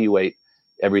evaluate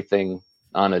everything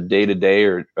on a day-to-day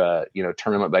or,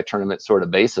 tournament by tournament sort of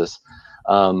basis.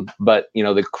 But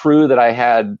the crew that I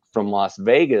had from Las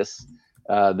Vegas,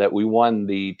 that we won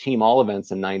the team all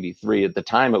events in 93. At the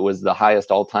time, it was the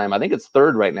highest all time. I think it's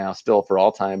third right now still for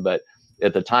all time, but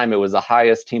at the time it was the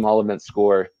highest team all event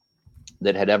score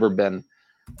that had ever been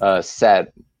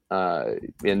set.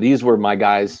 And these were my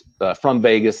guys from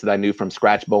Vegas that I knew from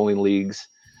scratch bowling leagues,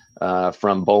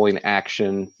 from bowling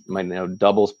action, my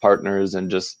doubles partners, and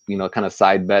just, kind of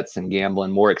side bets and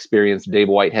gambling, more experienced. Dave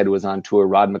Whitehead was on tour.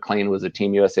 Rod McLean was a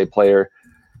Team USA player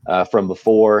from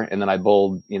before. And then I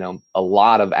bowled, a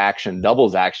lot of action,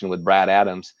 doubles action with Brad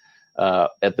Adams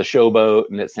at the Showboat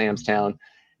and at Samstown.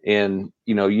 And,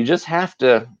 you just have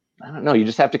to, you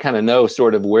just have to kind of know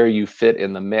sort of where you fit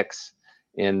in the mix.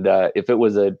 And if it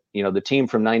was the team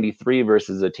from 93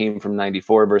 versus a team from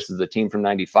 94 versus the team from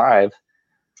 95,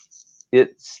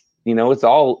 it's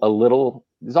all a little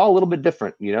bit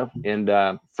different,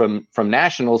 and from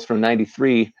nationals from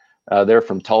 93, they're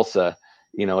from Tulsa.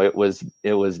 It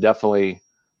was definitely,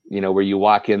 where you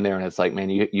walk in there and it's like,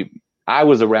 man, I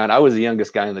was the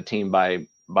youngest guy on the team by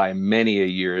many a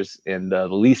years and the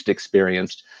least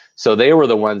experienced. So they were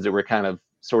the ones that were kind of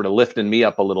sort of lifting me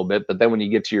up a little bit. But then when you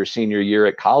get to your senior year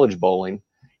at college bowling,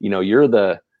 you're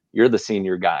the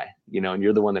senior guy, and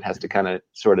you're the one that has to kind of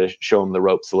sort of show them the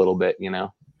ropes a little bit,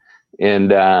 and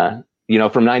from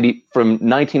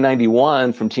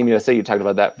 1991 from Team USA, you talked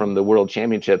about that, from the World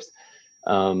Championships,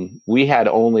 we had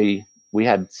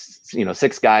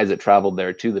 6 guys that traveled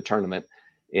there to the tournament,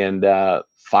 and 5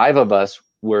 of us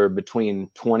were between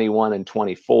 21 and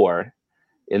 24,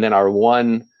 and then our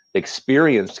one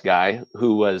experienced guy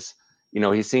who was,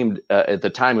 he seemed at the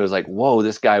time, it was like, whoa,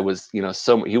 this guy was, he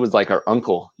was like our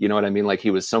uncle, you know what I mean? Like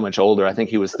he was so much older. I think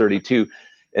he was 32,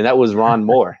 and that was Ron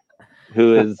Moore,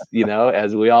 who is,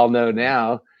 as we all know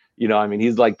now,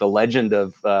 he's like the legend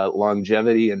of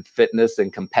longevity and fitness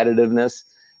and competitiveness,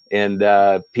 and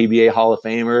PBA Hall of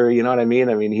Famer, you know what I mean?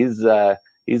 I mean, he's the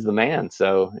man.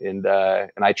 So, and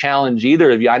I challenge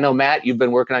either of you. I know, Matt, you've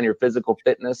been working on your physical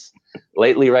fitness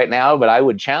lately right now, but I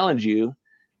would challenge you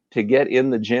to get in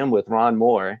the gym with Ron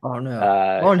Moore. Oh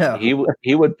no.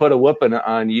 He would put a whooping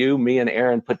on you, me and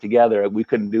Aaron put together. We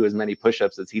couldn't do as many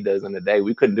push-ups as he does in a day.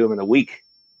 We couldn't do them in a week.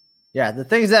 Yeah, the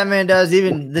things that man does,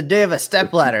 even the day of a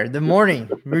stepladder, the morning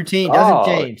routine doesn't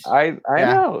change. I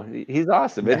know. He's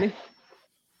awesome, isn't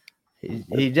he?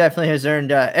 He definitely has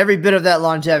earned every bit of that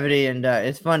longevity, and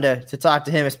it's fun to talk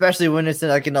to him, especially when it's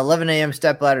like an 11 a.m.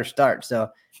 stepladder start. So,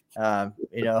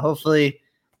 hopefully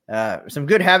some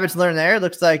good habits learned there.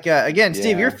 Looks like, again,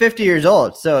 Steve, you're 50 years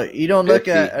old, so you don't look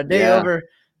a day over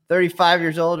 35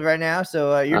 years old right now.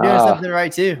 So you're doing something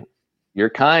right too. You're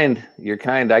kind.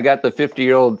 I got the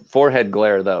 50-year-old forehead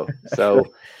glare though.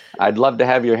 So I'd love to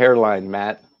have your hairline,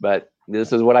 Matt, but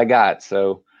this is what I got.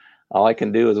 So all I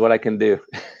can do is what I can do.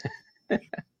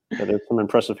 That is some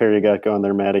impressive hair you got going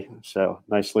there, Matty. So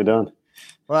nicely done.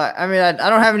 Well, I mean, I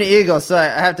don't have any eagles, so I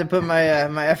have to put my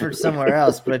my efforts somewhere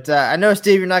else. But I know,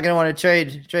 Steve, you're not going to want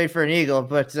to trade for an eagle.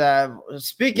 But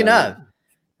speaking of,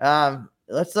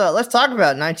 let's talk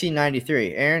about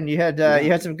 1993. Aaron, you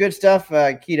had some good stuff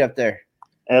keyed up there.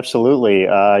 Absolutely.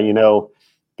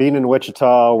 Being in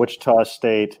Wichita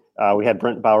State, we had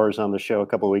Brent Bowers on the show a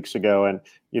couple of weeks ago, and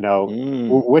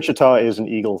Wichita is an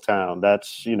Eagle town.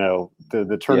 That's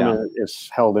the tournament is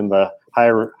held in the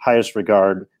highest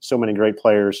regard. So many great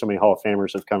players, so many Hall of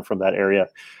Famers have come from that area.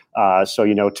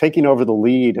 So taking over the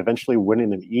lead, eventually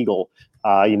winning an Eagle.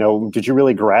 Did you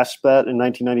really grasp that in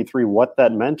 1993? What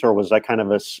that meant, or was that kind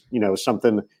of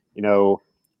something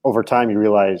over time you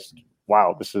realized,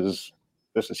 wow, this is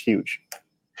huge?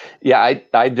 Yeah,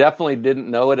 I definitely didn't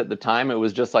know it at the time. It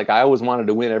was just like I always wanted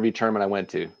to win every tournament I went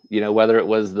to. Whether it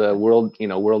was the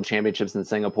world championships in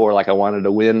Singapore, like I wanted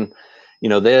to win,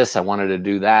 this, I wanted to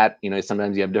do that.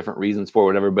 Sometimes you have different reasons for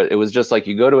whatever, but it was just like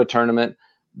you go to a tournament,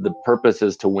 the purpose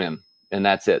is to win, and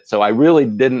that's it. So I really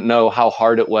didn't know how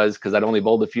hard it was because I'd only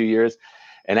bowled a few years.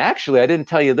 And actually, I didn't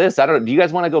tell you this. Do you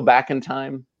guys want to go back in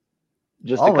time?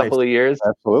 Just always. A couple of years.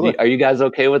 Absolutely. Are you guys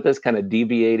okay with this kind of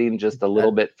deviating just a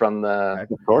little bit from the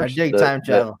time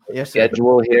travel? Yes, sir.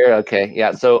 Schedule here? Okay.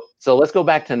 Yeah. So let's go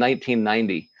back to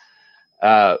 1990,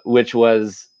 which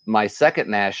was my second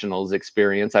nationals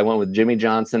experience. I went with Jimmy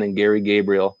Johnson and Gary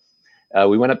Gabriel.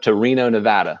 We went up to Reno,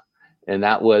 Nevada, and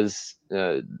that was,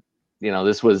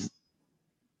 this was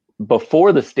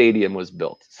before the stadium was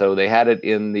built. So they had it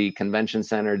in the convention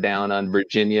center down on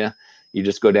Virginia. You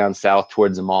just go down south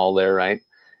towards the mall there, right?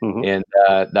 Mm-hmm. And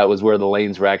that was where the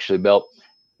lanes were actually built.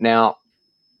 Now,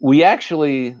 we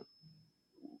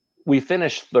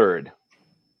finished third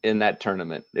in that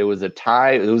tournament. It was a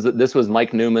tie. This was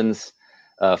Mike Newman's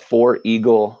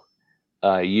 4-eagle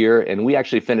year, and we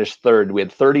actually finished third. We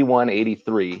had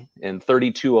 31.83 and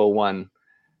 32.01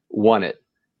 won it.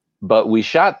 But we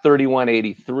shot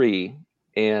 31.83,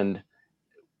 and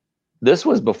this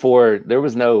was before there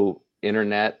was no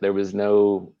internet, there was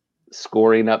no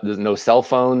scoring up, there's no cell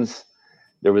phones,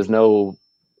 there was no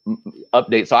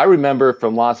update. So I remember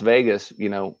from Las Vegas,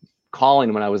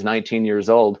 calling when I was 19 years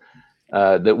old,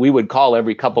 that we would call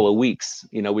every couple of weeks.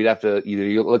 We'd have to,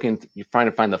 you're trying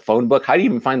to find the phone book. How do you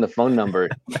even find the phone number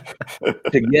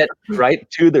to get right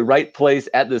to the right place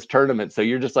at this tournament? So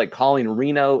you're just like calling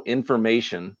Reno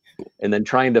information and then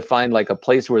trying to find like a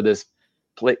place where this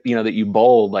that you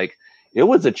bowled. Like, it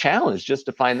was a challenge just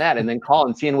to find that, and then call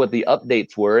and seeing what the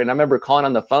updates were. And I remember calling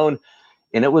on the phone,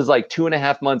 and it was like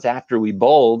 2.5 months after we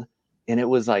bowled, and it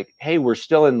was like, hey, we're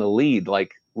still in the lead.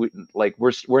 We're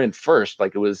in first.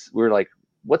 We're like,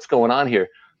 what's going on here?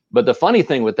 But the funny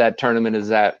thing with that tournament is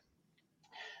that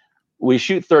we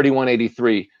shoot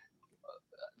 31.83.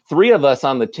 3 of us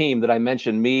on the team that I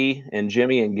mentioned, me and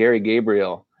Jimmy and Gary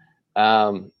Gabriel,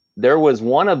 there was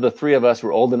one of the 3 of us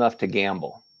were old enough to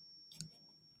gamble.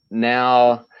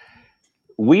 Now,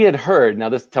 we had heard,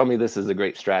 tell me this is a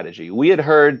great strategy. We had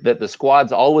heard that the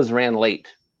squads always ran late.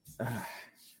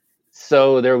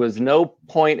 So there was no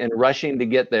point in rushing to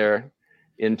get there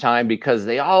in time because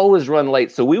they always run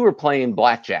late. So we were playing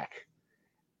blackjack,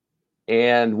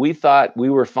 and we thought we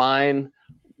were fine.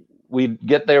 We'd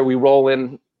get there, we roll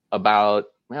in about,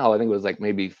 I think it was like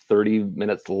maybe 30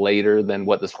 minutes later than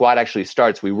what the squad actually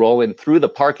starts. We roll in through the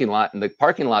parking lot, and the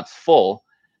parking lot's full,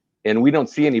 and we don't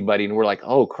see anybody. And we're like,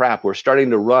 oh crap, we're starting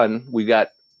to run. We got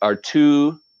our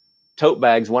 2 tote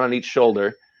bags, one on each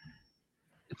shoulder,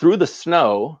 through the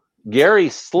snow. Gary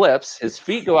slips, his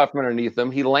feet go out from underneath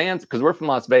him. He lands, because we're from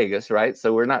Las Vegas, right?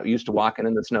 So we're not used to walking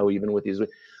in the snow, even with these.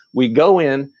 We go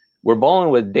in, we're bowling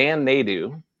with Dan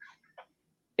Nadeau,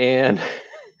 and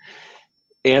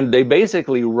they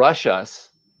basically rush us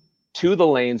to the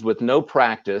lanes with no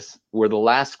practice. We're the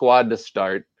last squad to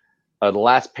start, the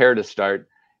last pair to start,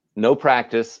 no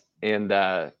practice, and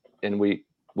we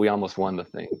almost won the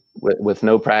thing with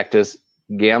no practice,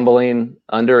 gambling,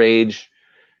 underage,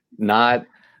 not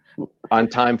on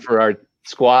time for our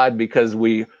squad because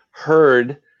we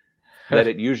heard that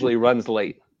it usually runs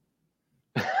late.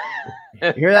 You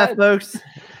hear that, folks?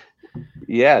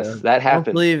 Yes, that happened.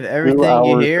 Don't believe everything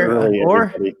you hear,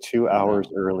 or 2 hours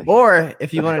early. Or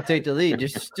if you want to take the lead,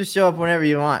 just show up whenever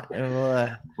you want, and we'll,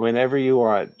 whenever you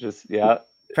want. Just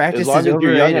practice as long is as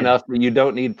you're young overrated. enough that you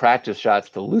don't need practice shots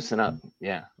to loosen up.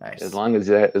 Yeah, nice. As long as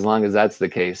that's the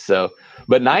case. So,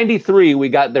 but 93, we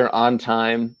got there on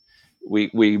time.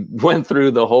 We went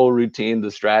through the whole routine,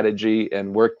 the strategy,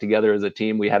 and worked together as a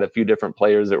team. We had a few different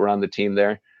players that were on the team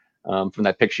there. From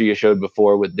that picture you showed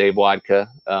before with Dave Wadka,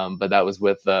 but that was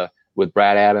with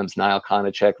Brad Adams, Niall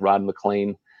Konachek, Rod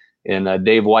McLean, and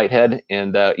Dave Whitehead.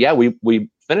 And we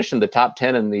finished in the top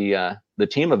 10 in the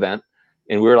team event,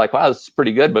 and we were like, wow, this is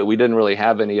pretty good. But we didn't really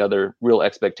have any other real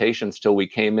expectations till we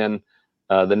came in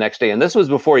the next day. And this was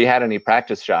before you had any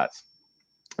practice shots.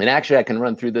 And actually, I can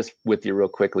run through this with you real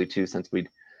quickly too, since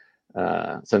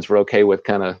we're okay with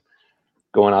kind of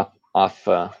going off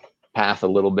path a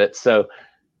little bit. So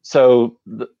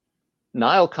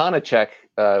Niall Konachek,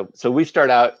 so we start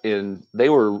out they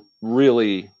were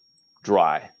really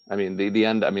dry. I mean, the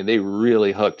end, they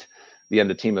really hooked the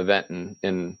end of team event.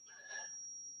 And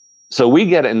so we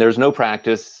get in, there's no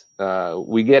practice.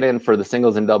 We get in for the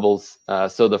singles and doubles.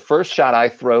 So the first shot I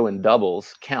throw in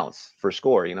doubles counts for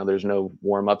score. There's no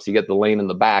warm ups. You get the lane in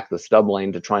the back, the stub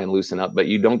lane, to try and loosen up, but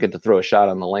you don't get to throw a shot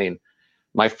on the lane.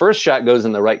 My first shot goes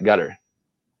in the right gutter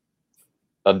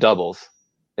of doubles.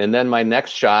 And then my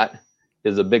next shot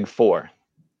is a big 4.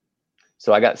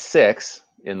 So I got 6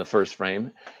 in the first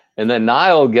frame. And then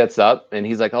Niall gets up and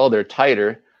he's like, oh, they're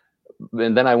tighter.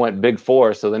 And then I went big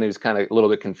 4. So then he was kind of a little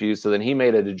bit confused. So then he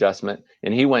made an adjustment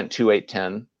and he went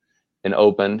 2-8-10 and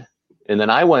opened. And then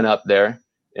I went up there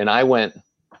and I went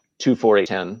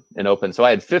 2-4-8-10 and opened. So I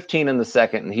had 15 in the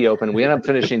second and he opened. We ended up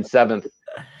finishing 7th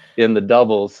in the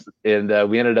doubles, and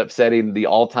we ended up setting the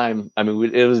all-time.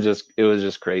 It was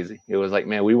just crazy. It was like,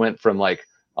 man, we went from like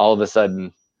all of a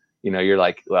sudden, you're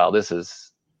like, well, this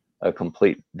is a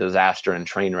complete disaster and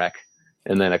train wreck.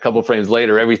 And then a couple frames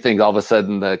later, everything, all of a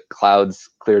sudden the clouds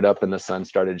cleared up and the sun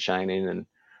started shining and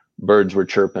birds were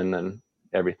chirping and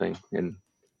everything, and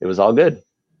it was all good.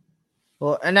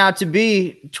 Well, and now to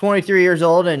be 23 years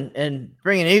old and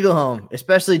bring an Eagle home,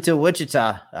 especially to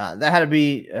Wichita, that had to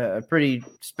be a pretty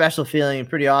special feeling and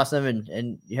pretty awesome.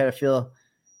 And you had to feel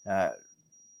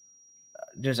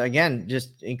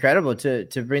just incredible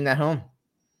to bring that home.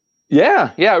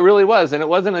 Yeah, it really was. And it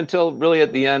wasn't until really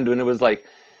at the end when it was like,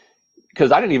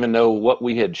 because I didn't even know what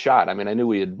we had shot. I mean, I knew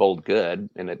we had bowled good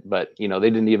in it, but they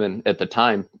didn't even at the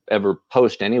time ever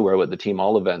post anywhere what the team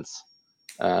all events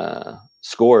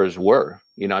scores were.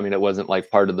 I mean, it wasn't like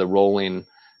part of the rolling.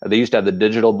 They used to have the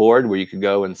digital board where you could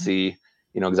go and see,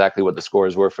 exactly what the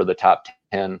scores were for the top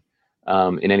 10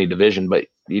 in any division, but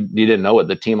you didn't know what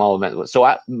the team all event was.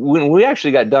 So when we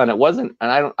actually got done, it wasn't,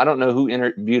 and I don't know who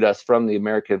interviewed us from the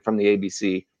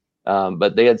ABC,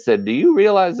 but they had said, "Do you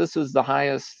realize this is the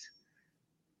highest?"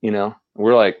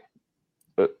 We're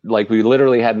like we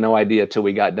literally had no idea till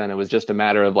we got done. It was just a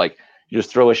matter of like, you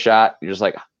just throw a shot, you're just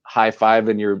like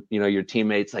high-fiving your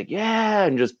teammates, like, yeah,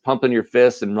 and just pumping your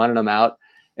fists and running them out.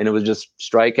 And it was just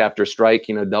strike after strike,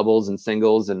 doubles and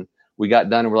singles. And we got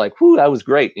done and we're like, whoo, that was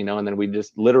great. And then we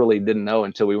just literally didn't know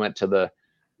until we went to the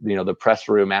press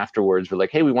room afterwards. We're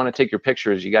like, hey, we want to take your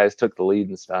pictures. You guys took the lead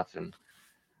and stuff. And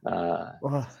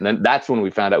then that's when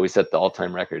we found out we set the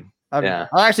all-time record.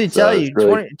 I'll actually tell you,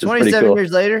 27 cool.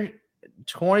 years later,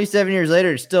 27 years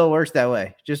later, it still works that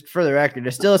way. Just for the record,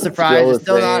 it's still a surprise. It's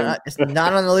still not. It's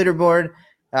not on the leaderboard.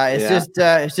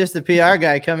 It's just the PR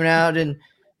guy coming out and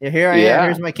here I am.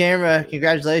 Here's my camera.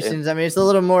 Congratulations. I mean, it's a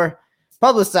little more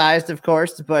publicized, of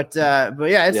course, but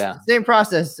yeah, it's the same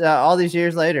process all these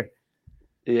years later.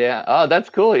 Yeah. Oh, that's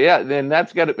cool. Yeah. Then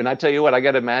that's got to. And I tell you what, I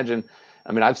got to imagine.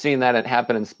 I mean, I've seen that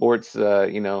happen in sports,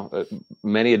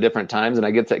 many different times, and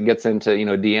I gets into,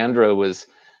 Deandra was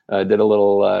did a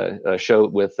little show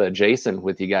with Jason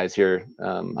with you guys here.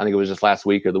 I think it was just last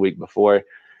week or the week before,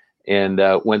 and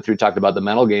talked about the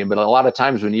mental game. But a lot of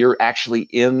times when you're actually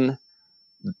in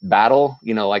battle,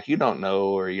 like you don't know,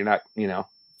 or you're not,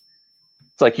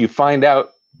 it's like you find out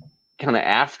kind of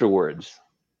afterwards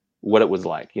what it was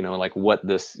like, like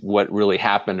what really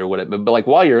happened or but like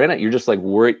while you're in it, you're just like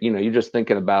worried, you're just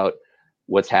thinking about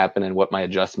what's happening, what my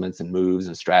adjustments and moves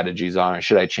and strategies are.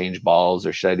 Should I change balls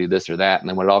or should I do this or that? And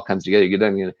then when it all comes together, you get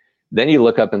done, then you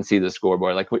look up and see the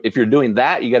scoreboard. Like if you're doing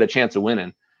that, you got a chance of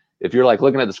winning. If you're like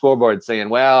looking at the scoreboard saying,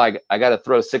 well, I got to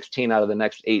throw 16 out of the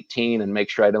next 18 and make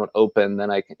sure I don't open, then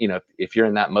I can, if you're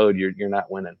in that mode, you're not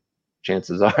winning.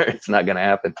 Chances are it's not going to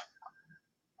happen.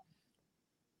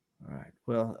 All right.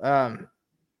 Well,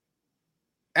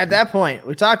 at that point,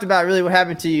 we talked about really what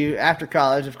happened to you after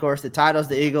college. Of course, the titles,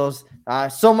 the Eagles.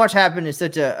 So much happened in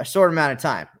such a short amount of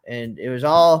time, and it was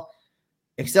all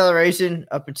acceleration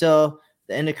up until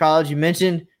the end of college. You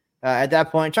mentioned at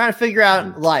that point trying to figure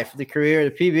out life, the career,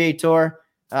 the PBA tour.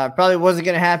 Probably wasn't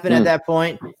going to happen at that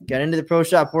point. Got into the pro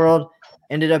shop world,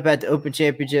 ended up at the Open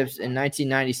Championships in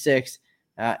 1996,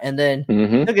 and then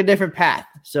took a different path.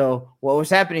 So what was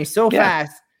happening so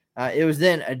fast? It was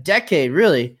then a decade,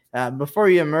 really, before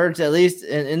you emerged, at least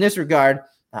in this regard,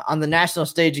 on the national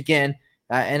stage again.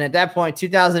 And at that point,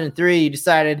 2003, you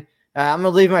decided, I'm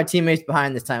going to leave my teammates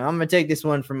behind this time. I'm going to take this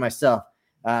one for myself.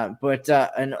 But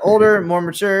an older, more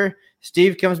mature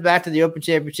Steve comes back to the Open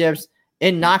Championships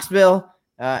in Knoxville,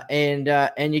 and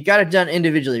you got it done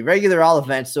individually, regular all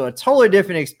events. So a totally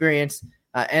different experience.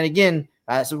 And again,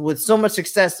 so with so much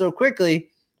success so quickly,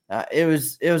 it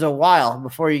was a while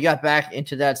before you got back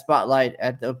into that spotlight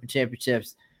at the Open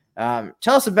Championships.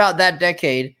 Tell us about that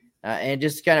decade and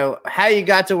just kind of how you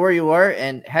got to where you were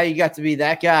and how you got to be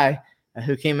that guy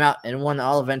who came out and won the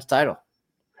all events title.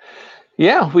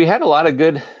 Yeah, we had a lot of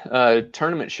good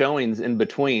tournament showings in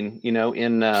between.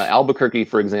 In Albuquerque,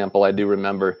 for example, I do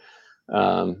remember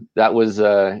that was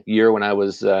a year when I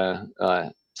was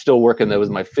still working. That was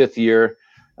my 5th year.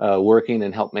 Working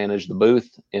and help manage the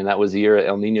booth. And that was the year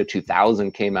El Nino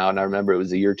 2000 came out. And I remember it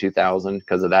was the year 2000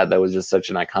 because of that. That was just such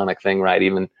an iconic thing, right?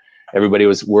 Even everybody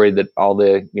was worried that all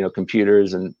the,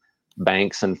 computers and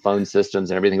banks and phone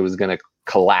systems and everything was going to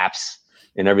collapse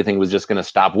and everything was just going to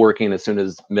stop working as soon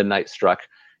as midnight struck.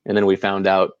 And then we found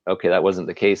out, okay, that wasn't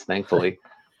the case, thankfully.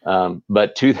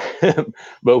 But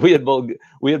we had bowled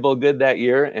good that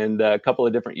year and a couple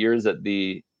of different years at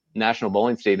the National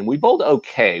Bowling Stadium. We bowled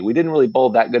okay. We didn't really bowl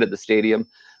that good at the stadium.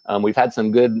 We've had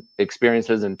some good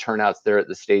experiences and turnouts there at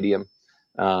the stadium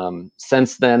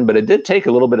since then, but it did take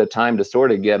a little bit of time to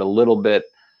sort of get a little bit,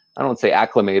 I don't want to say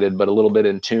acclimated, but a little bit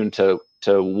in tune to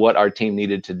what our team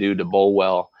needed to do to bowl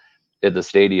well at the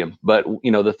stadium. But,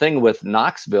 the thing with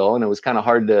Knoxville, and it was kind of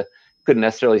hard couldn't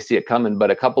necessarily see it coming, but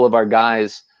a couple of our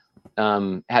guys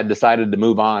had decided to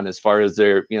move on as far as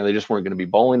they just weren't going to be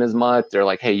bowling as much. They're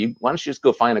like, hey, why don't you just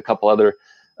go find a couple other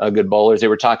good bowlers. They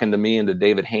were talking to me and to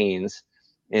David Haynes,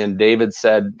 and David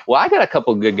said, "Well, I got a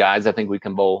couple of good guys I think we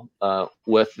can bowl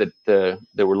with that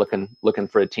were looking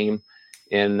for a team,"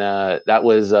 and that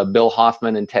was Bill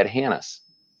Hoffman and Ted Hannes.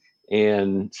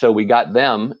 And so we got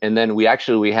them, and then we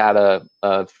had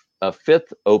a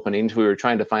fifth opening. We were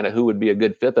trying to find out who would be a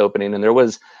good fifth opening, and there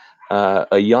was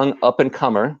a young up and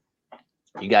comer.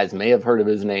 You guys may have heard of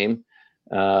his name.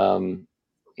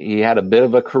 He had a bit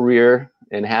of a career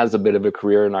and has a bit of a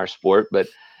career in our sport, but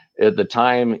at the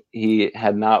time he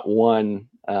had not won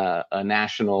a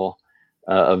national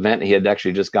event. He had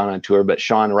actually just gone on tour, but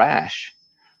Sean Rash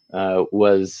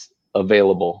was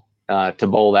available to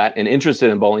bowl that and interested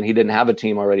in bowling. He didn't have a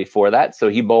team already for that, so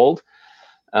he bowled.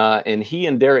 And he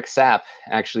and Derek Sapp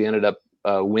actually ended up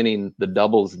winning the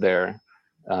doubles there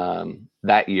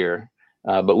that year.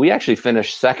 But we actually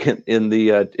finished second in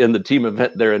the team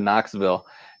event there in Knoxville.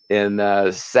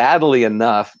 And sadly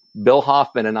enough, Bill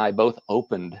Hoffman and I both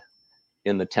opened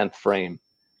in the 10th frame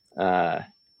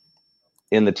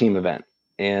in the team event.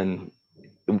 And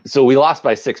so we lost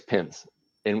by 6 pins.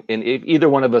 And if either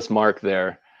one of us marked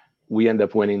there, we end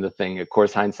up winning the thing. Of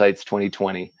course, hindsight's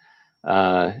 2020.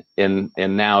 And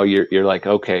now you're like,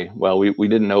 okay, well, we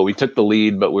didn't know. We took the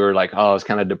lead, but we were like, oh, it's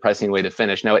kind of a depressing way to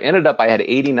finish. Now it ended up, I had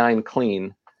 89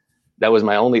 clean. That was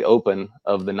my only open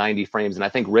of the 90 frames. And I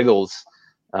think Riggles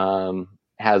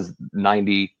has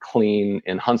 90 clean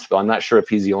in Huntsville. I'm not sure if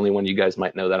he's the only one. You guys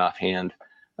might know that offhand,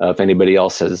 if anybody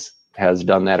else has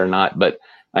done that or not, but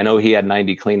I know he had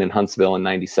 90 clean in Huntsville in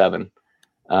 97.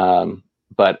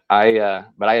 But I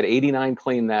had 89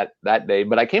 clean that day.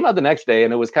 But I came out the next day,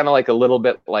 and it was kind of like a little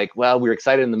bit like, well, we were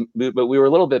excited in the mood, but we were a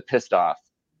little bit pissed off.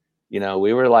 We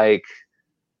were like,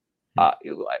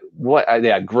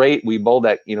 great. We bowled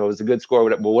that. It was a good score,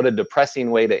 but what a depressing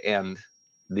way to end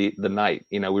the night.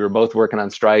 We were both working on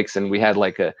strikes, and we had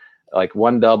like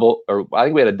one double, or I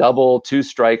think we had a double, 2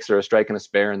 strikes, or a strike and a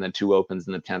spare, and then 2 opens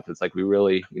in the 10th. It's like we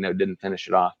really, didn't finish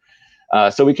it off.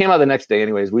 So we came out the next day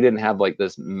anyways. We didn't have like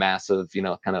this massive,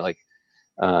 kind of like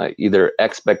either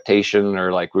expectation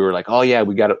or like we were like, oh yeah,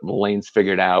 we got the lanes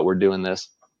figured out. We're doing this.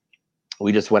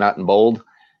 We just went out and bowled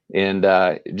and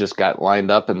just got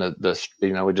lined up, and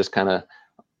we just kind of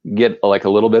get like a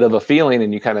little bit of a feeling,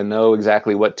 and you kind of know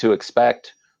exactly what to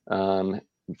expect.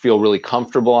 Feel really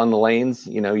comfortable on the lanes.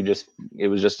 It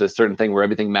was just a certain thing where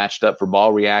everything matched up for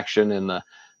ball reaction and the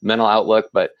mental outlook.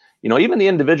 But even the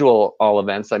individual all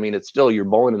events, I mean, it's still, you're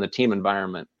bowling in the team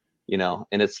environment, and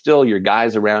it's still your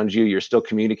guys around you. You're still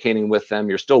communicating with them.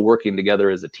 You're still working together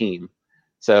as a team.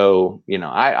 So,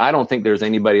 I don't think there's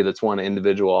anybody that's won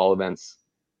individual all events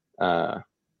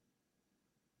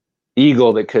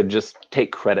eagle that could just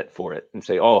take credit for it and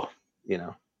say, oh,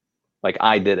 like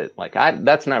I did it.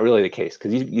 That's not really the case,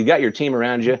 because you got your team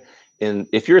around you. And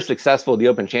if you're successful at the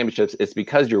Open Championships, it's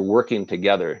because you're working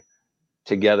together,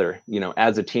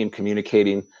 as a team,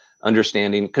 communicating,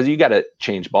 understanding, because you got to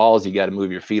change balls, you got to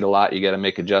move your feet a lot, you got to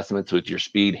make adjustments with your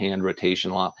speed, hand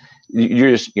rotation a lot.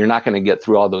 You're not going to get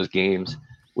through all those games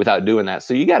without doing that.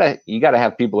 So you got to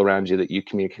have people around you that you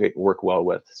communicate, work well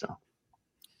with. So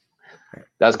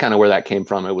that's kind of where that came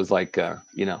from. It was like,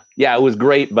 it was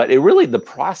great, but the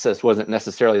process wasn't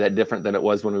necessarily that different than it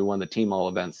was when we won the team all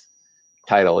events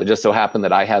title. It just so happened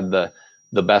that I had the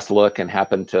best look and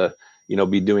happened to,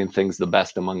 be doing things the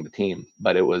best among the team.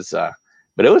 But it was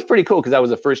pretty cool, because that was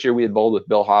the first year we had bowled with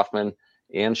Bill Hoffman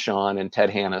and Sean and Ted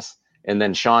Hannes. And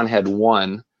then Sean had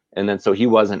won. And then, so he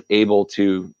wasn't able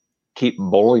to keep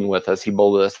bowling with us. He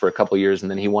bowled with us for a couple of years, and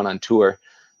then he went on tour.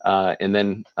 So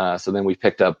then we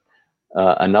picked up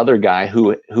another guy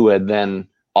who had then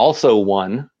also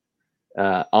won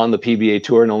on the PBA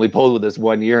tour and only bowled with us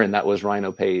 1 year, and that was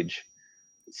Rhino Page.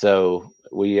 So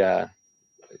we,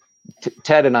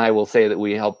 Ted and I will say that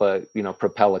we help,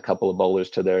 propel a couple of bowlers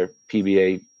to their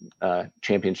PBA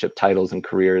championship titles and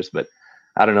careers, but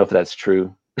I don't know if that's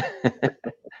true.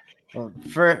 Well,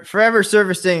 forever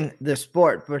servicing the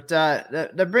sport, but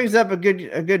that brings up a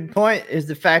good point, is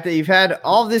the fact that you've had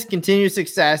all this continued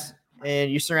success,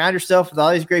 and you surround yourself with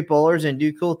all these great bowlers and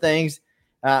do cool things.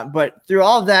 But through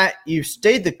all of that, you've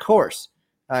stayed the course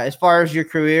as far as your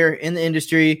career in the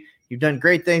industry. You've done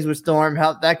great things with Storm,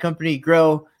 helped that company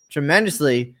grow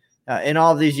tremendously in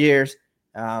all of these years.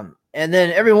 And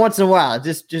then every once in a while,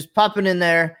 just popping in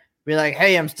there, be like,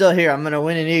 hey, I'm still here. I'm going to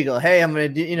win an eagle. Hey, I'm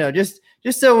going to do,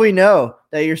 just so we know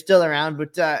that you're still around.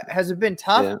 But has it been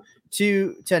tough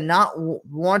to not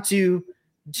want to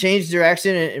change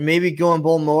direction and maybe go and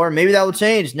bowl more? Maybe that will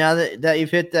change now that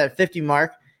you've hit that 50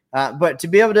 mark. But to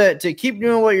be able to keep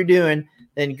doing what you're doing,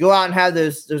 then go out and have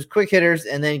those quick hitters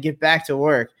and then get back to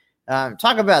work.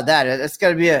 Talk about that. It's got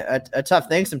to be a tough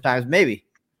thing sometimes, maybe.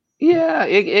 Yeah,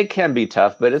 it can be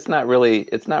tough, but it's not really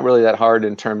that hard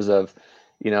in terms of,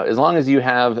 as long as you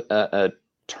have a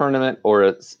tournament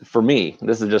for me,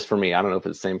 this is just for me. I don't know if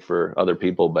it's the same for other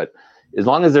people, but as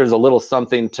long as there's a little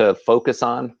something to focus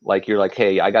on, like you're like,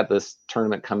 hey, I got this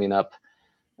tournament coming up,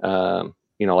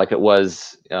 like it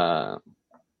was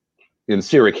in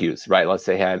Syracuse, right? Let's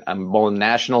say, hey, I'm bowling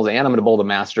nationals and I'm going to bowl the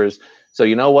Masters. So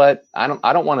you know what? I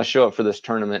don't want to show up for this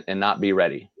tournament and not be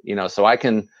ready, so I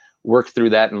can work through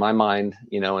that in my mind,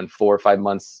 in 4 or 5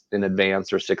 months in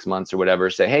advance or 6 months or whatever,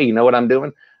 say, hey, you know what I'm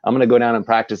doing? I'm going to go down and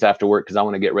practice after work because I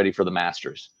want to get ready for the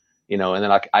Masters, and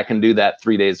then I can do that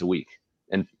 3 days a week.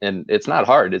 And it's not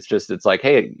hard. It's like,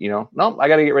 hey, no, I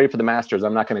got to get ready for the Masters.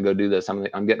 I'm not going to go do this. I'm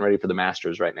getting ready for the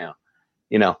Masters right now,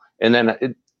 and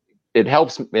then it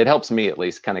helps me at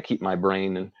least kind of keep my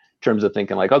brain in terms of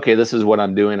thinking like, okay, this is what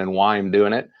I'm doing and why I'm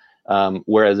doing it.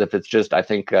 Whereas if it's just, I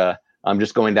think, I'm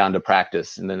just going down to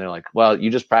practice. And then they're like, well,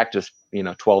 you just practiced,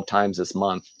 12 times this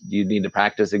month. Do you need to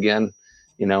practice again?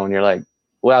 And you're like,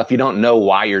 well, if you don't know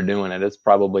why you're doing it, it's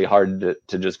probably hard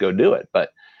to just go do it. But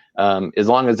as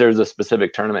long as there's a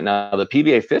specific tournament. Now, the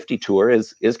PBA 50 tour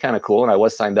is kind of cool. And I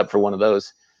was signed up for one of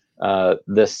those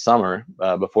this summer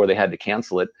before they had to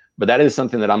cancel it. But that is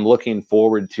something that I'm looking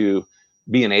forward to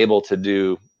being able to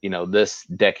do, this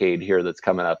decade here that's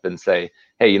coming up and say,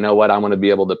 hey, you know what? I want to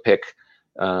be able to pick,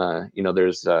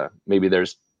 there's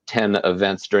 10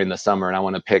 events during the summer and I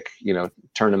want to pick,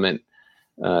 tournament,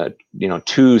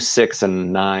 2, 6,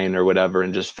 and 9 or whatever,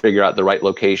 and just figure out the right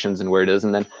locations and where it is.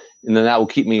 And then that will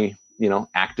keep me,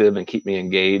 active and keep me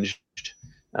engaged,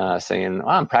 saying,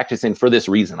 I'm practicing for this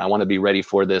reason. I want to be ready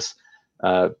for this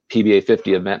PBA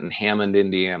 50 event in Hammond,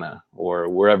 Indiana, or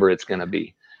wherever it's going to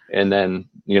be. And then,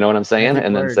 you know what I'm saying?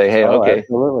 And then say, hey, okay.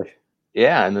 Absolutely.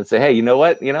 Yeah. And then say, hey, you know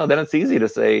what? Then it's easy to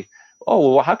say,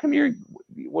 oh, well, how come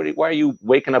why are you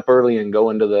waking up early and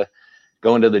going to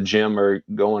the gym or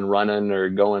going running or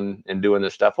going and doing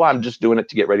this stuff? Well, I'm just doing it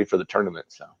to get ready for the tournament.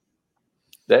 So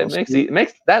that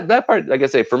makes that part, like I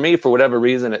say, for me, for whatever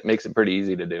reason, it makes it pretty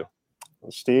easy to do.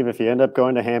 Well, Steve, if you end up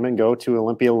going to Hammond, go to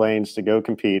Olympia Lanes to go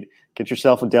compete. Get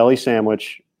yourself a deli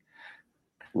sandwich.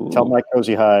 Ooh. Tell Mike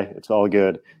Cozy hi. It's all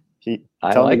good.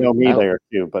 Tell him to know me there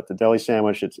too. But the deli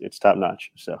sandwich, it's top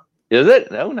notch. So is it?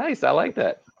 Oh, nice. I like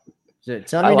that.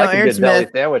 Tell me, Aaron good Smith. Deli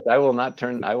sandwich. I will not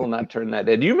turn that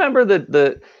down. Do you remember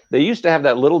they used to have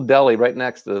that little deli right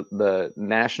next to the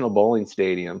National Bowling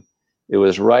Stadium? It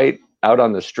was right out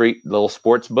on the street, little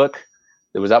sports book.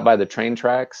 It was out by the train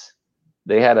tracks.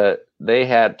 They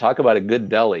had talk about a good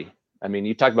deli. I mean,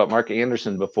 you talked about Mark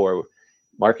Anderson before.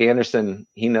 Mark Anderson,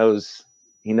 he knows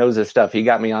his stuff. He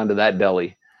got me onto that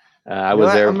deli. I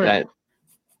was there. I'm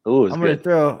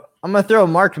gonna throw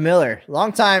Mark Miller,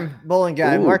 longtime bowling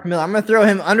guy. Ooh. Mark Miller. I'm gonna throw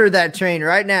him under that train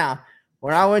right now.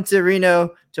 When I went to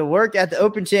Reno to work at the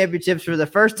Open Championships for the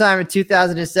first time in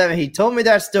 2007, he told me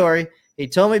that story. He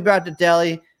told me about the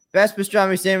deli, best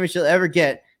pastrami sandwich you'll ever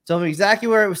get. Told me exactly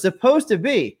where it was supposed to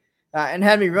be, and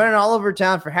had me running all over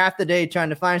town for half the day trying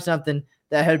to find something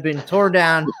that had been torn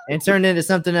down and turned into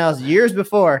something else years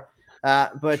before.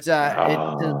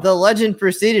 The legend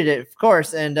preceded it, of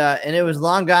course, and it was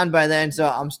long gone by then. So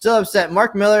I'm still upset.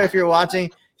 Mark Miller, if you're watching,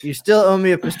 you still owe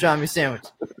me a pastrami sandwich.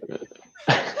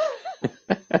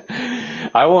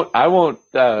 I won't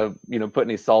put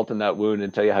any salt in that wound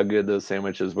and tell you how good those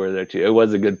sandwiches were there too. It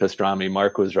was a good pastrami.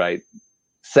 Mark was right.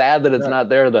 Sad that it's not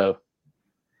there though.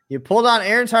 You pulled on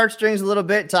Aaron's heartstrings a little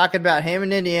bit, talking about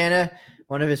Hammond, Indiana,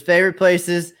 one of his favorite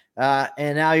places,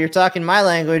 and now you're talking my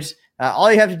language.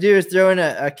 All you have to do is throw in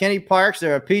a Kenny Parks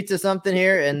or a pizza something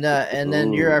here, and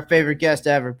then you're our favorite guest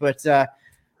ever. But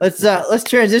let's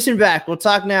transition back. We'll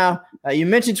talk now. You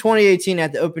mentioned 2018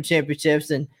 at the Open Championships,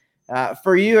 and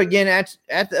for you again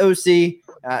at the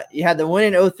OC, you had the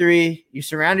win in 03. You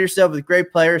surrounded yourself with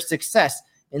great players, success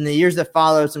in the years that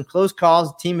followed, some close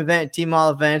calls, team event, team all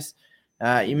events.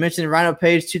 You mentioned Rhino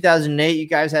Page 2008. You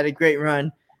guys had a great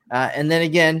run, and then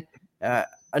again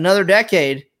another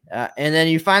decade. And then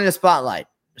you find the spotlight.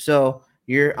 So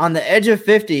you're on the edge of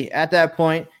 50 at that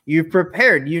point. You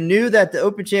prepared. You knew that the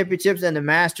Open Championships and the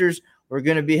Masters were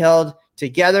going to be held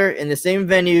together in the same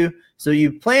venue. So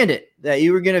you planned it that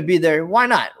you were going to be there. Why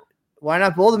not? Why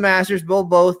not bowl the Masters, bowl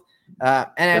both? And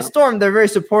at Storm, they're very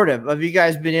supportive of you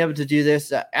guys being able to do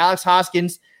this. Alex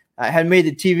Hoskins had made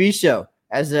the TV show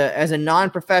as a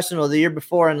non-professional the year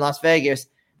before in Las Vegas.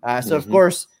 So, of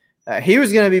course, he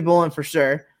was going to be bowling for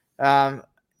sure.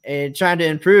 And trying to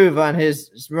improve on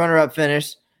his runner-up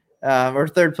finish or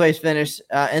third-place finish.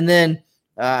 And then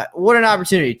what an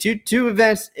opportunity. Two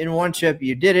events in one trip.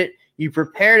 You did it. You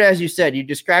prepared, as you said, you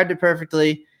described it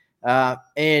perfectly.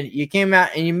 And you came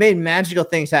out and you made magical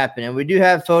things happen. And we do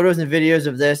have photos and videos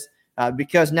of this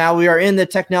because now we are in the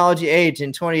technology age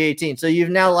in 2018. So you've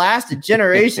now lasted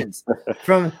generations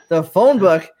from the phone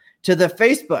book to the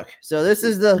Facebook. So this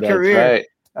is the career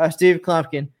of Steve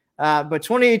Kloempken. But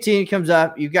 2018 comes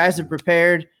up. You guys are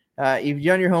prepared. You've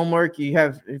done your homework. You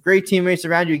have great teammates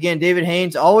around you. Again, David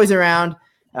Haynes, always around.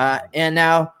 And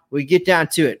now we get down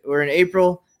to it. We're in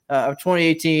April of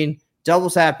 2018.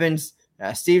 Doubles happens.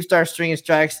 Steve starts stringing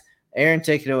strikes. Aaron,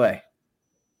 take it away.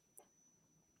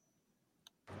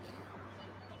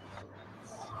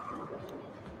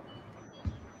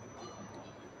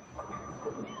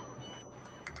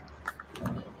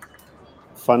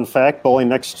 Fun fact, bowling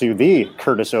next to the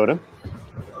Curtis Odom.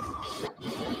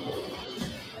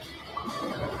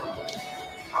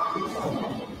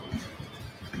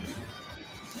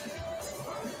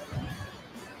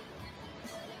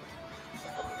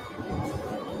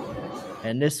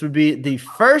 And this would be the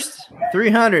first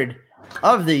 300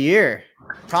 of the year.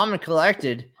 Common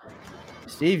collected.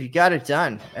 Steve, you got it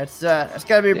done. That's got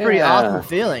to be a pretty awesome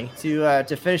feeling to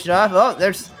finish it off. Oh,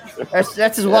 that's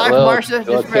his wife, Marsha.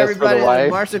 Just for everybody,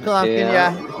 Marsha Kloempken.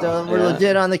 Yeah, so we're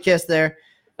legit on the kiss there.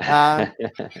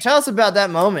 Tell us about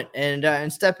that moment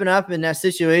and stepping up in that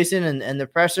situation and the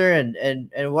pressure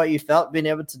and what you felt being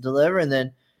able to deliver. And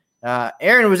then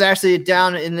Aaron was actually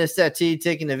down in the settee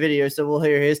taking the video, so we'll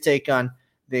hear his take on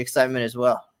the excitement as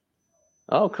well.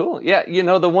 Oh, cool. Yeah,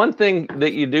 the one thing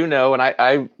that you do know, and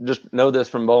I just know this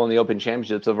from bowling the Open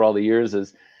Championships over all the years,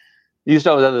 is you used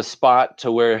to always have the spot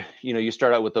to where, you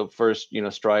start out with the first,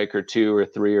 strike or two or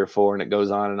three or four, and it goes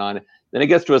on and on. Then it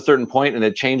gets to a certain point and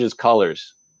it changes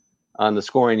colors on the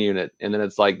scoring unit. And then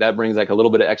it's like, that brings like a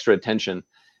little bit of extra attention.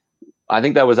 I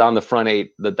think that was on the front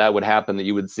eight that would happen, that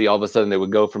you would see all of a sudden they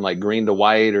would go from like green to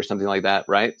white or something like that.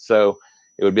 Right. So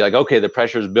it would be like, okay, the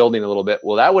pressure is building a little bit.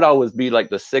 Well, that would always be like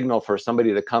the signal for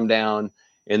somebody to come down,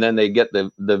 and then they get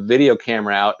the video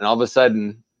camera out, and all of a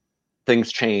sudden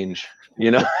things change.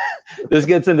 This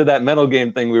gets into that mental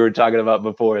game thing we were talking about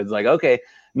before. It's like, okay,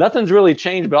 nothing's really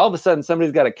changed, but all of a sudden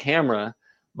somebody's got a camera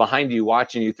behind you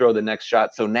watching you throw the next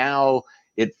shot. So now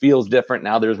it feels different.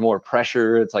 Now there's more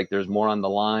pressure. It's like there's more on the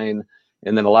line.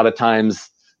 And then a lot of times,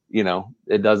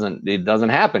 it doesn't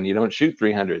happen. You don't shoot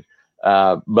 300.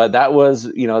 But that was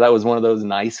one of those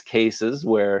nice cases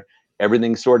where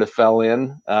everything sort of fell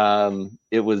in.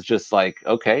 It was just like,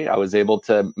 okay, I was able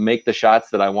to make the shots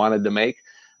that I wanted to make.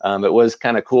 It was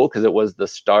kind of cool because it was the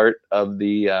start of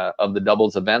the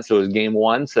doubles event. So it was game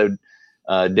one. So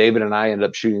David and I ended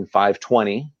up shooting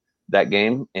 520 that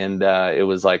game. And it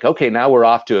was like, okay, now we're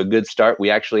off to a good start.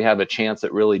 We actually have a chance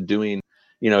at really doing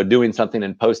something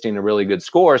and posting a really good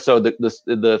score. So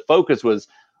the focus was,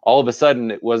 all of a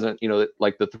sudden it wasn't,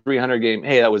 like the 300 game,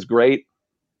 hey, that was great.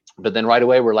 But then right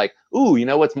away we're like, ooh,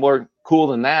 what's more cool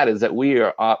than that is that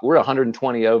we're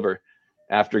 120 over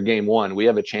after game one. We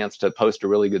have a chance to post a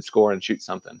really good score and shoot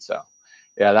something. So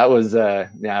yeah, that was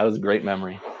a great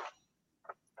memory.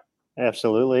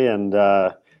 Absolutely. And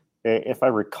if I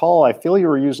recall, I feel you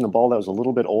were using a ball that was a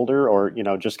little bit older, or,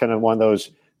 just kind of one of those,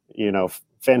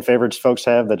 fan favorites folks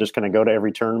have that just kind of go to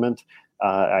every tournament.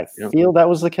 I feel that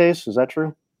was the case. Is that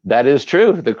true? That is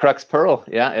true. The Crux Pearl.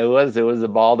 Yeah, it was a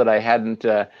ball that I hadn't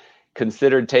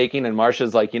considered taking. And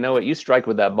Marsha's like, you know what, you strike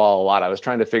with that ball a lot. I was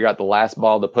trying to figure out the last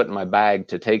ball to put in my bag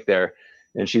to take there.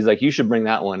 And she's like, you should bring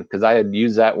that one, because I had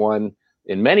used that one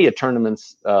in many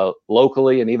tournaments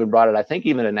locally, and even brought it, I think,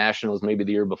 even to nationals maybe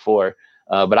the year before.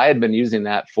 But I had been using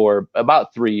that for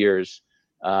about 3 years.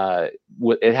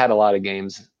 It had a lot of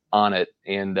games on it,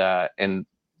 and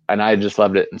I just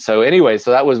loved it. And so anyway,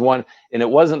 so that was one, and it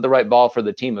wasn't the right ball for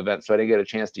the team event, so I didn't get a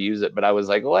chance to use it. But I was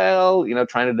like, well,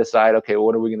 trying to decide, okay,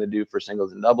 what are we going to do for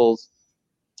singles and doubles?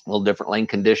 A little different lane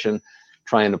condition,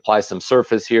 try and apply some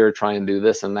surface here, try and do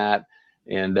this and that.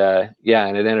 And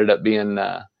and it ended up being,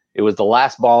 it was the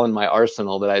last ball in my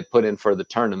arsenal that I had put in for the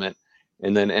tournament,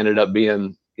 and then ended up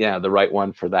being, the right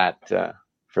one for that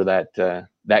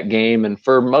game, and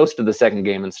for most of the second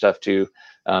game and stuff too.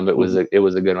 It was a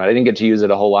good one. I didn't get to use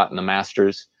it a whole lot in the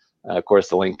Masters. Of course,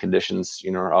 the link conditions,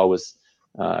 are always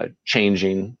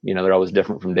changing. They're always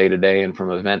different from day to day and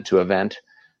from event to event.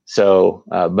 So,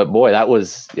 but boy, that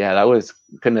was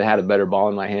couldn't have had a better ball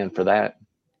in my hand for that.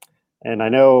 And I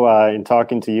know in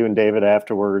talking to you and David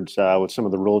afterwards, with some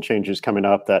of the rule changes coming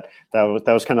up, that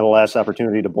was kind of the last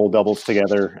opportunity to bowl doubles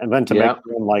together, and then to make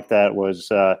one like that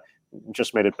was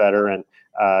just made it better. And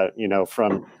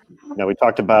we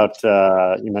talked about,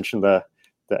 you mentioned the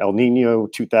El Nino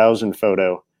 2000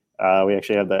 photo. We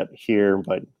actually have that here,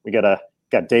 but we got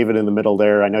David in the middle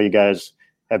there. I know you guys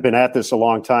have been at this a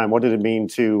long time. What did it mean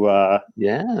to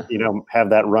have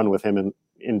that run with him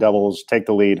in doubles, take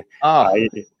the lead?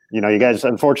 You guys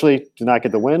unfortunately did not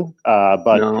get the win,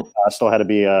 but still had to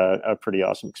be a pretty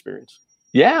awesome experience.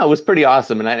 Yeah, it was pretty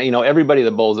awesome. And everybody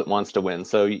that bowls it wants to win.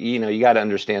 So, you got to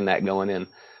understand that going in.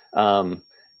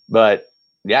 But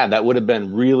yeah, that would have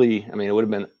been it would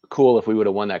have been cool if we would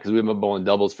have won that, because we've been bowling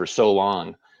doubles for so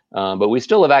long. But we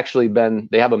still have actually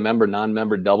they have a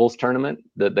non-member doubles tournament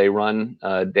that they run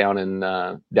down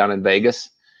in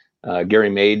Vegas. Gary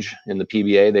Mage in the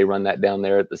PBA, they run that down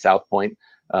there at the South Point.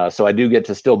 So I do get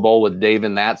to still bowl with Dave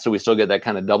in that. So we still get that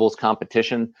kind of doubles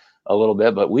competition a little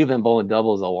bit, but we've been bowling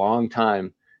doubles a long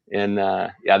time. And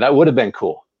that would have been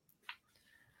cool.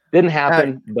 Didn't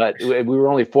happen, but we were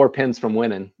only 4 pins from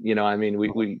winning.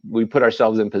 We put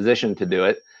ourselves in position to do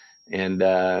it. And,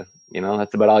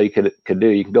 that's about all you could do.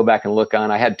 You can go back and look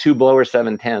on. I had 2 blower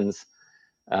 7-10s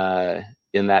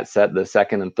in that set, the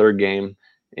second and third game.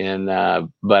 And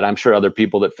but I'm sure other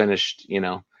people that finished,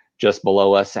 just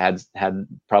below us had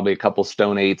probably a couple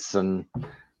stone 8s and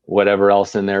whatever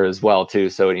else in there as well too.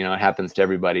 So, it happens to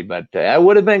everybody, but it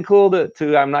would have been cool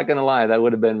to, I'm not going to lie, that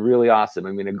would have been really awesome.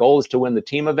 I mean, the goal is to win the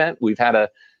team event. We've had a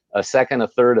second, a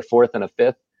third, a fourth, and a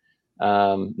fifth.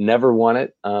 Never won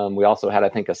it. We also had, I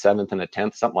think, a 7th and a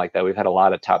 10th, something like that. We've had a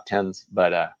lot of top 10s,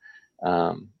 but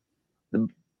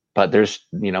there's,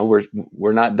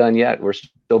 we're not done yet. We're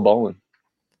still bowling.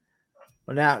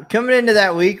 Well, now coming into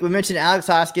that week, we mentioned Alex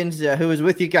Hoskins, who was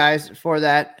with you guys for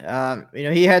that.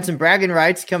 He had some bragging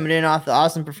rights coming in off the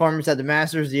awesome performance at the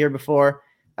Masters the year before.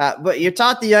 But you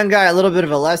taught the young guy a little bit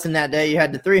of a lesson that day. You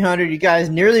had the 300. You guys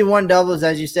nearly won doubles,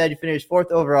 as you said. You finished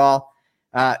 4th overall.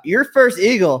 Your first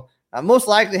eagle most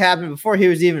likely happened before he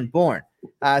was even born.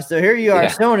 So here you are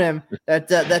showing him that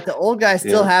the old guys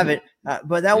still have it.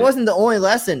 But that wasn't the only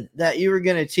lesson that you were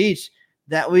going to teach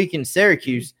that week in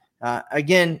Syracuse.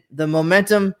 Again, the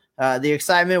momentum, the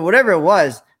excitement, whatever it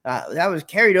was, that was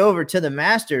carried over to the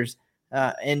Masters.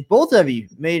 And both of you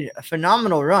made a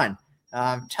phenomenal run.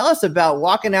 Tell us about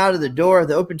walking out of the door of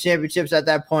the Open Championships at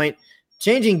that point,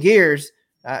 changing gears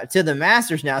to the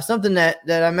Masters now, something that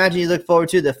I imagine you look forward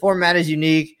to. The format is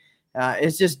unique.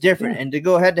 It's just different. And to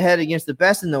go head-to-head against the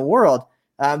best in the world.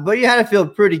 But you had to feel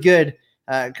pretty good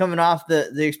coming off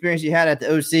the experience you had at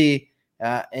the OC.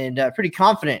 And pretty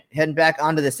confident heading back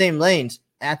onto the same lanes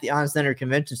at the On-Center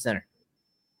Convention Center.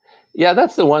 Yeah,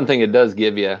 that's the one thing it does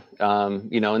give you,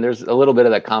 and there's a little bit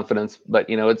of that confidence, but,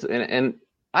 it's, and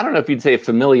I don't know if you'd say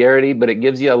familiarity, but it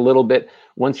gives you a little bit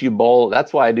once you bowl.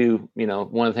 That's why I do,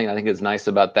 one of the things I think is nice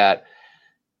about that,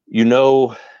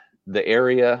 the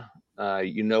area,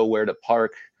 where to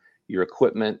park your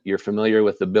equipment, you're familiar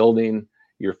with the building,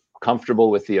 you're comfortable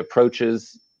with the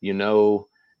approaches,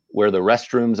 where the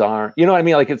restrooms are, you know what I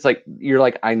mean? Like, it's like, you're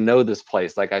like, I know this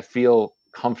place. Like, I feel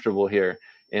comfortable here.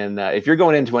 And if you're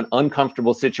going into an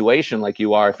uncomfortable situation, like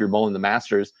you are, if you're bowling the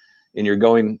Masters and you're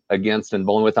going against and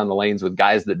bowling with on the lanes with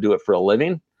guys that do it for a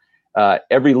living,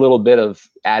 every little bit of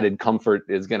added comfort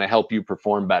is going to help you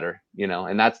perform better,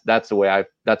 and that's the way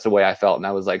I felt. And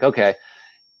I was like, okay,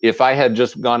 if I had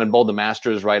just gone and bowled the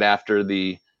Masters right after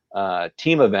the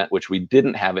team event, which we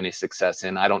didn't have any success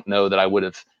in, I don't know that I would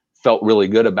have felt really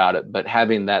good about it, but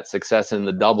having that success in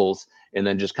the doubles and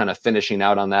then just kind of finishing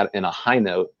out on that in a high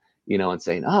note, and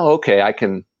saying, oh, okay, I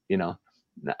can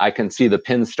see the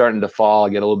pins starting to fall,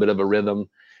 get a little bit of a rhythm.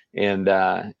 And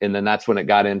then that's when it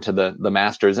got into the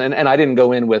Masters. And I didn't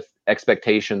go in with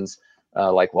expectations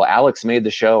like, well, Alex made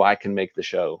the show, I can make the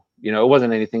show. It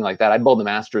wasn't anything like that. I'd bowled the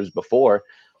Masters before,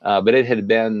 but it had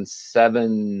been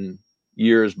 7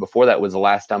 years before that was the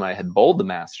last time I had bowled the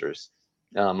Masters.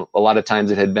 A lot of times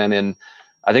it had been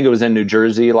I think it was in New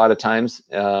Jersey a lot of times.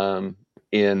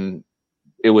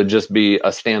 It would just be a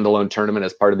standalone tournament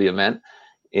as part of the event,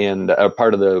 and a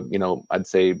part of the, I'd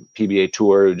say PBA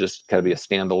tour would just kind of be a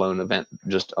standalone event,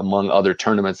 just among other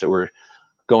tournaments that were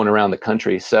going around the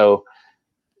country. So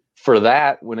for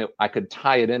that, I could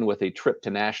tie it in with a trip to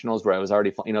nationals where I was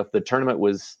already, if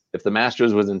the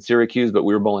Masters was in Syracuse, but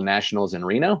we were bowling nationals in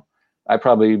Reno, I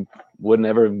probably would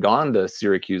never have gone to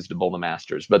Syracuse to bowl the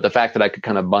Masters. But the fact that I could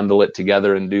kind of bundle it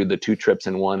together and do the 2 trips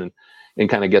in one and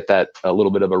kind of get that a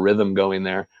little bit of a rhythm going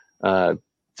there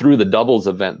through the doubles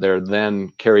event there, then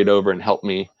carried over and helped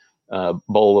me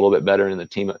bowl a little bit better in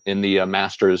the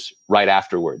Masters right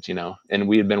afterwards, and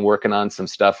we had been working on some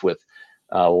stuff with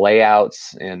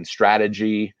layouts and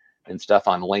strategy and stuff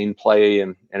on lane play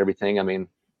and everything. I mean,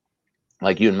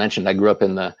 like you had mentioned, I grew up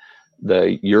in the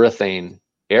urethane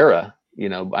era.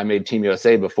 I made Team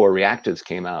USA before reactives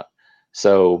came out.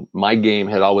 So my game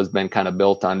had always been kind of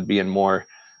built on being more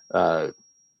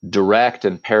direct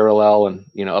and parallel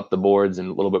and, up the boards, and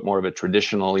a little bit more of a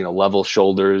traditional, level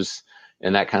shoulders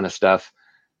and that kind of stuff,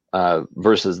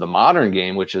 versus the modern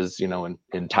game, which is,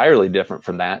 entirely different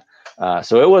from that.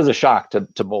 So it was a shock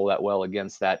to bowl that well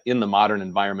against that in the modern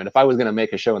environment. If I was going to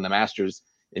make a show in the Masters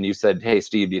and you said, hey,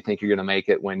 Steve, do you think you're going to make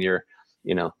it when you're,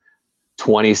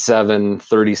 27,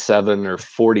 37 or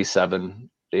 47,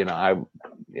 I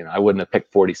wouldn't have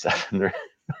picked 47 or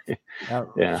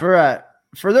yeah.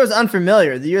 For those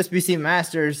unfamiliar, the USBC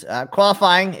Masters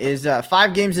qualifying is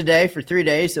 5 games a day for 3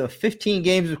 days. So 15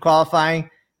 games of qualifying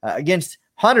against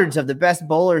hundreds of the best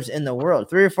bowlers in the world,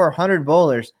 300 or 400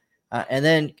 bowlers, and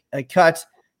then a cut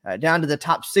down to the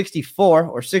top 64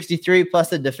 or 63 plus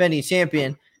the defending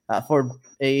champion for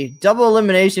a double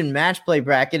elimination match play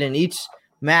bracket. And each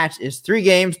match is 3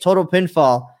 games, total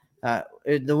pinfall.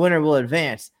 The winner will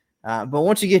advance. But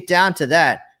once you get down to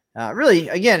that, really,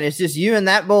 again, it's just you and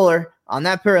that bowler on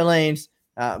that pair of lanes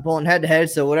bowling head to head.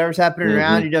 So whatever's happening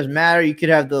around you doesn't matter. You could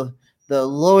have the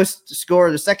lowest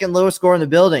score, the second lowest score in the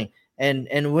building,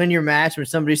 and win your match when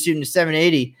somebody's shooting a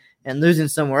 780 and losing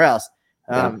somewhere else.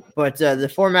 But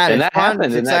the format and is that fun.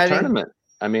 happened in that tournament.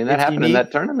 I mean, that happened in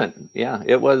that tournament. Yeah,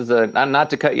 it was not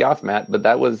to cut you off, Matt, but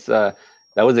that was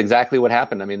exactly what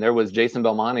happened. I mean, there was Jason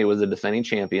Belmonte was a defending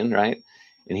champion, right?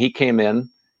 And he came in,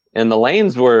 and the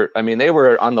lanes were, they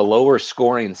were on the lower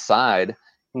scoring side.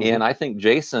 And I think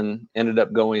Jason ended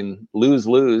up going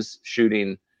lose,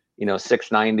 shooting,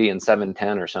 690 and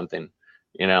 710 or something,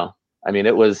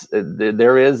 it was,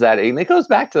 there is that, and it goes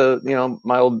back to,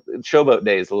 my old showboat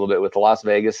days a little bit with Las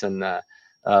Vegas and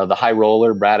the high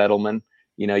roller, Brad Edelman.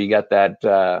 You got that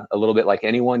a little bit like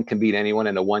anyone can beat anyone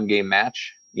in a 1-game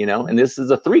match, and this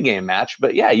is a 3-game match,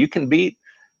 but yeah, you can beat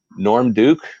Norm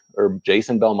Duke or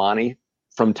Jason Belmonte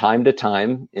from time to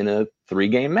time in a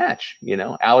 3-game match.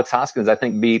 Alex Hoskins, I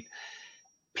think, beat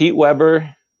Pete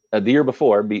Weber the year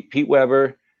before, beat Pete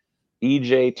Weber,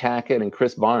 EJ Tackett, and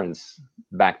Chris Barnes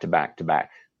back to back to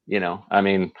back.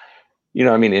 And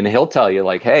he'll tell you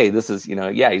like, hey, this is,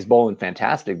 he's bowling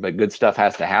fantastic, but good stuff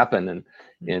has to happen.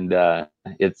 And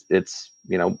it's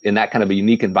in that kind of a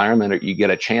unique environment, or you get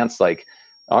a chance like,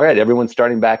 all right, everyone's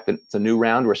starting back. It's a new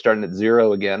round. We're starting at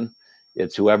 0 again.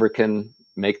 It's whoever can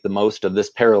make the most of this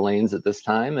pair of lanes at this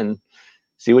time and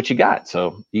see what you got.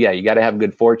 So yeah, you got to have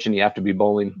good fortune. You have to be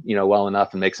bowling, well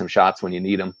enough and make some shots when you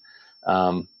need them.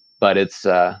 But it's,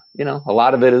 a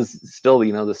lot of it is still,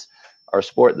 this, our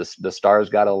sport, the stars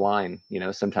got to align.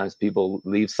 Sometimes people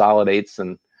leave solid 8s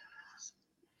and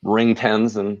ring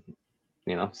 10s, and,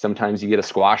 sometimes you get a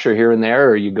squasher here and there,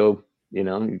 or you go,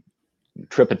 you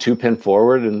trip a 2-pin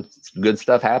forward and good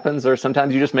stuff happens, or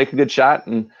sometimes you just make a good shot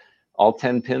and all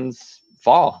 10 pins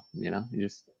fall. You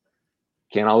just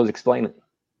can't always explain it.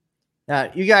 Now,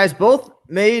 you guys both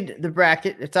made the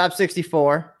bracket, the top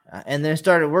 64, and then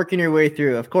started working your way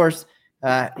through. Of course,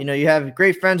 you have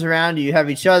great friends around you, you have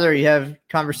each other, you have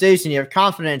conversation, you have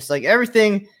confidence, like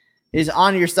everything is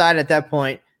on your side at that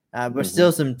point, but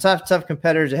still some tough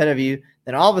competitors ahead of you.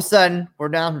 Then all of a sudden, we're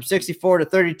down from 64 to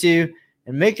 32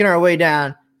 and making our way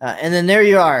down. And then there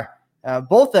you are,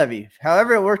 both of you,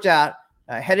 however it worked out,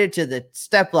 headed to the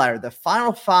step ladder, the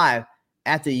final 5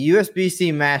 at the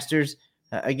USBC Masters.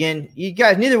 Again, you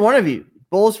guys, neither one of you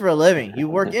bowls for a living. You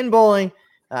work in bowling,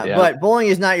 but bowling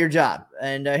is not your job.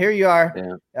 And here you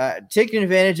are taking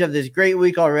advantage of this great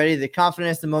week already, the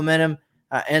confidence, the momentum.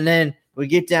 And then we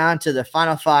get down to the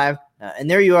final 5. And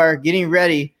there you are getting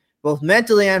ready, both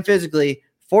mentally and physically,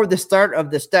 for the start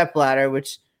of the step ladder,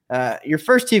 which your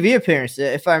first TV appearance,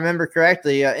 if I remember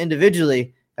correctly,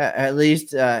 individually, at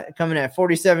least, coming at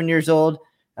 47 years old.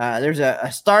 There's a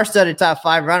star-studded top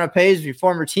 5. Ronald Page, your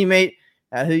former teammate,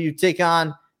 who you take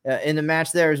on in the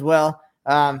match there as well.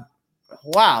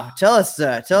 Wow. Tell us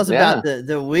about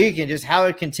the week and just how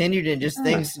it continued and just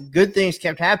good things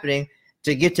kept happening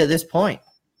to get to this point.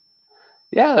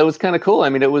 Yeah, it was kind of cool.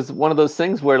 It was one of those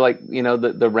things where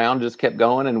the round just kept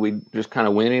going and we just kind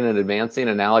of winning and advancing.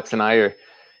 And Alex and I are,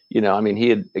 he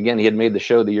had made the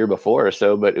show the year before or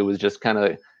so, but it was just kind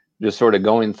of just sort of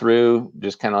going through,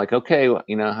 just kind of like, okay,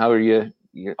 how are you?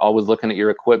 You're always looking at your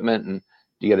equipment and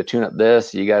you got to tune up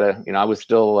this. You got to, I was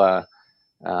still,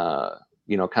 kind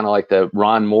of like the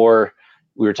Ron Moore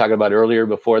we were talking about earlier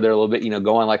before there a little bit,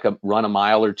 going like run a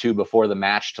mile or 2 before the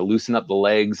match to loosen up the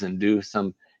legs and do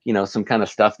some, some kind of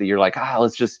stuff that you're like,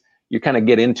 you kind of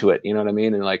get into it. You know what I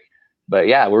mean? And like, but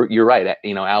yeah, you're right.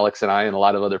 Alex and I and a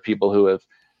lot of other people who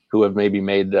have maybe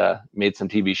made some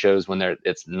TV shows when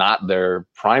it's not their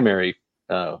primary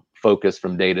focus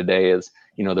from day to day is,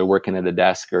 they're working at a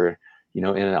desk or, in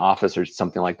an office or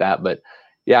something like that. But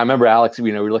yeah, I remember Alex,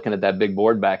 we're looking at that big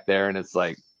board back there and it's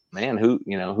like, man,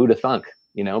 who'd have thunk,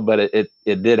 but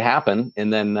it did happen.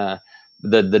 And then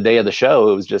the day of the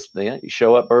show, it was just, you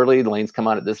show up early, the lanes come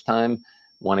out at this time,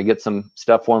 want to get some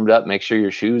stuff warmed up, make sure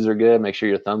your shoes are good, make sure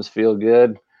your thumbs feel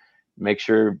good, make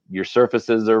sure your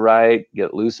surfaces are right,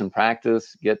 get loose in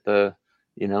practice, get the,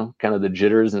 kind of the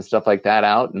jitters and stuff like that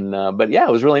out. And, but yeah,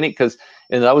 it was really neat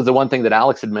and that was the one thing that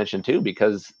Alex had mentioned too,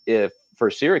 because for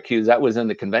Syracuse, that was in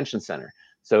the convention center.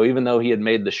 So even though he had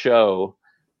made the show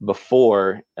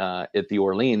before at the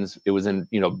Orleans, it was in,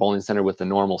 bowling center with the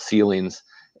normal ceilings.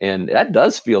 And that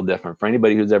does feel different for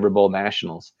anybody who's ever bowled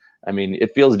nationals. I mean,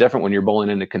 it feels different when you're bowling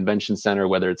in a convention center,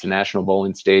 whether it's a National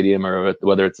Bowling Stadium or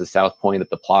whether it's a South Point at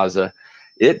the Plaza.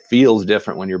 It feels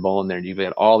different when you're bowling there. You've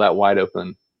got all that wide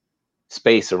open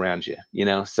space around you,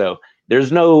 so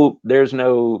there's no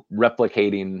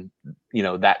replicating,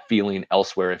 that feeling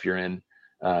elsewhere if you're in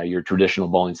your traditional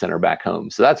bowling center back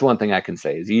home. So that's one thing I can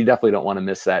say is you definitely don't want to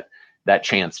miss that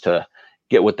chance to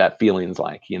get what that feeling's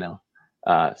like,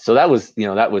 so that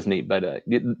was neat. But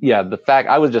yeah, the fact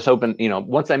I was just hoping,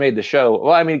 once I made the show,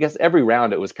 well, I mean, I guess every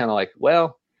round it was kind of like,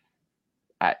 well,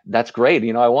 that's great.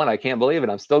 I won. I can't believe it.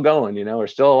 I'm still going, or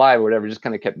still alive or whatever. Just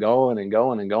kind of kept going and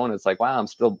going and going. It's like, wow, I'm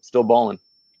still bowling.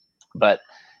 But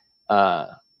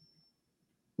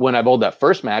when I bowled that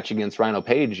first match against Rhino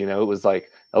Page, it was like,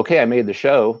 okay, I made the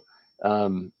show.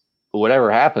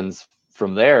 Whatever happens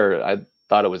from there, I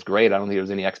thought it was great. I don't think there was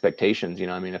any expectations.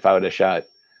 I mean, if I would have shot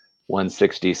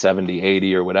 160, 70,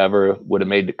 80 or whatever, would have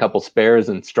made a couple spares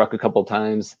and struck a couple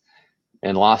times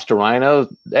and lost to Rhino,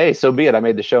 hey, so be it. I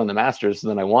made the show in the Masters,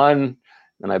 and then I won,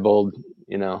 and I bowled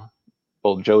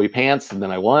Joey Pants, and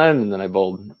then I won, and then I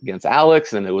bowled against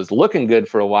Alex, and it was looking good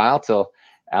for a while till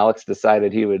Alex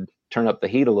decided he would turn up the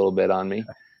heat a little bit on me,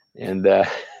 and then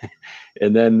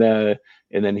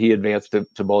he advanced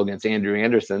to bowl against Andrew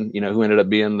Anderson, who ended up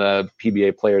being the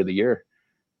PBA Player of the Year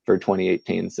for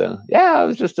 2018. So yeah, it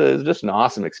was just an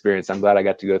awesome experience. I'm glad I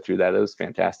got to go through that. It was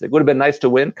fantastic. Would have been nice to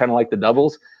win, kind of like the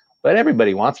doubles. But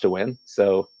everybody wants to win.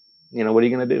 So, what are you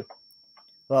going to do?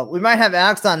 Well, we might have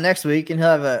Alex on next week, and he'll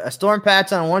have a storm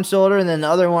patch on one shoulder, and then the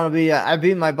other one will be I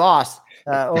beat my boss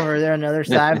over there on the other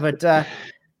side. But can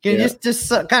you just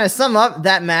kind of sum up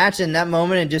that match and that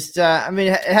moment and just, I mean,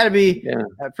 it had to be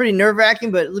pretty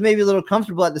nerve-wracking, but maybe a little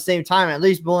comfortable at the same time, at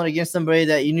least bowling against somebody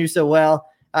that you knew so well,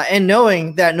 and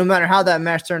knowing that no matter how that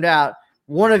match turned out,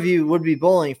 one of you would be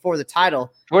bowling for the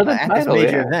title at this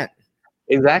major event.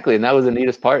 Exactly. And that was the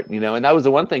neatest part, and that was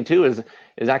the one thing too, is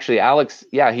actually Alex.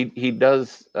 Yeah. He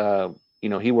does,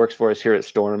 he works for us here at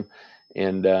Storm,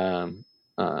 and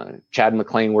Chad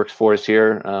McLean works for us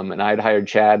here. And I'd hired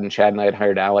Chad, and Chad and I had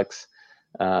hired Alex.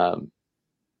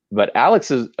 But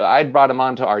Alex I'd brought him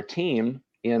onto our team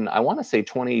in, I want to say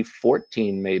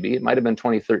 2014, maybe it might've been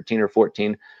 2013 or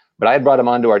 14, but I had brought him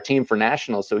onto our team for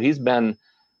nationals. So he's been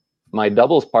my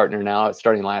doubles partner now,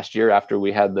 starting last year after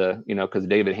we had because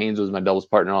David Haynes was my doubles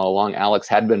partner all along. Alex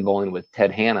had been bowling with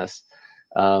Ted Hannes.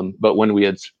 But when we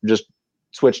had just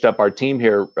switched up our team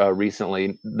here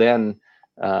recently, then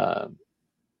now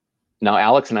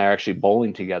Alex and I are actually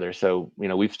bowling together. So,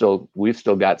 we've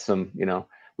still got some,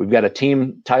 we've got a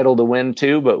team title to win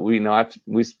too, but we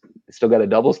still got a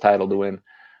doubles title to win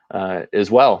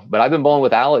as well. But I've been bowling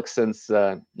with Alex since,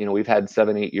 we've had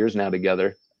 7-8 years now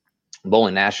together.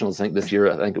 Bowling nationals. I think this year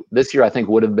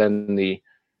would have been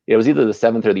it was either the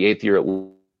 7th or the 8th year it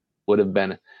would have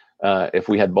been if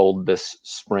we had bowled this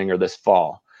spring or this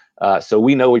fall. So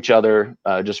we know each other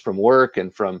just from work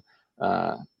and from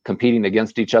competing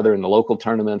against each other in the local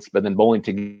tournaments, but then bowling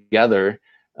together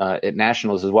at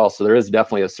nationals as well. So there is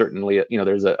definitely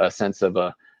there's a sense of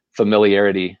a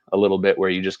familiarity a little bit where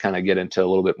you just kind of get into a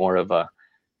little bit more of a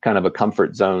kind of a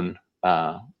comfort zone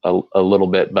a little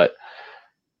bit, but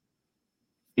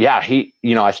yeah,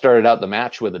 I started out the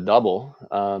match with a double,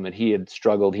 and he had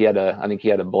struggled. I think he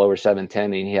had a blower 7-10,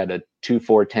 and he had a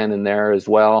 2-4-10 in there as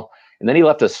well. And then he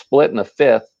left a split in the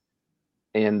 5th,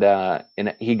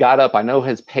 and he got up. I know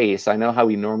his pace. I know how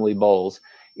he normally bowls,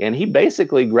 and he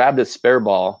basically grabbed his spare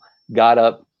ball, got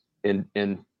up,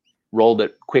 and rolled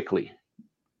it quickly,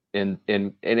 and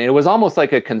it was almost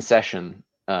like a concession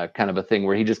kind of a thing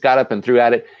where he just got up and threw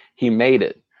at it. He made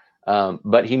it.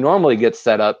 But he normally gets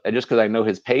set up, just because I know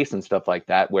his pace and stuff like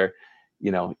that, where,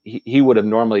 he would have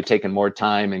normally taken more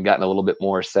time and gotten a little bit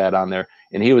more set on there.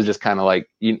 And he was just kind of like,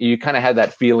 you kind of had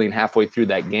that feeling halfway through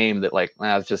that game that like,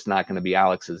 it's just not going to be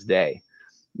Alex's day,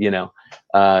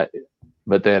 but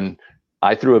then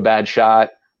I threw a bad shot.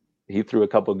 He threw a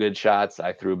couple of good shots.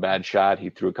 I threw a bad shot.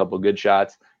 He threw a couple of good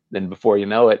shots. Then before you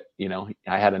know it,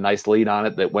 I had a nice lead on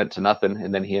it that went to nothing.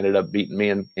 And then he ended up beating me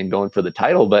and going for the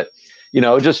title. But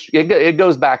it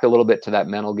goes back a little bit to that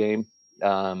mental game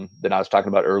that I was talking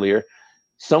about earlier.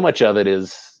 So much of it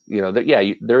is,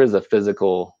 there is a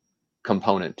physical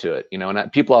component to it,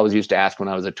 and people always used to ask when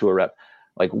I was a tour rep,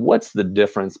 like, what's the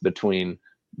difference between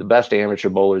the best amateur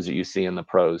bowlers that you see in the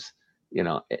pros,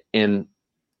 and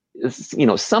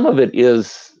some of it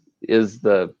is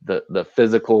the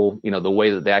physical, the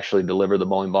way that they actually deliver the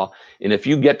bowling ball. And if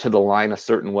you get to the line a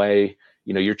certain way,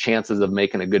 your chances of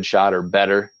making a good shot are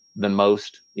better than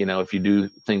most, if you do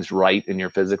things right in your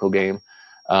physical game.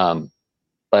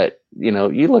 But,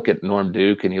 you look at Norm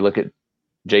Duke and you look at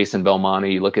Jason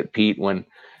Belmonte, you look at Pete when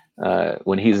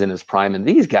he's in his prime, and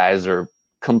these guys are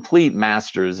complete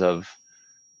masters of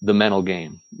the mental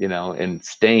game, and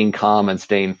staying calm and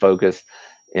staying focused.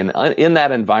 And in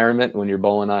that environment, when you're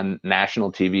bowling on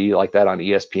national TV like that on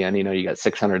ESPN, you got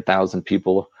 600,000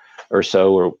 people or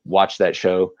so or watch that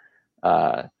show.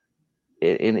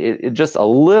 It just a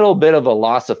little bit of a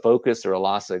loss of focus or a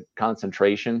loss of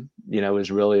concentration,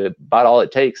 is really about all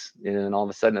it takes. And all of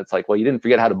a sudden it's like, well, you didn't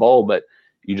forget how to bowl, but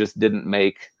you just didn't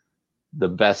make the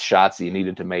best shots that you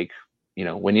needed to make,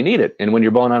 when you need it. And when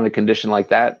you're bowling on a condition like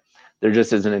that, there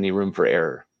just isn't any room for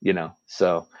error,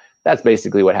 so that's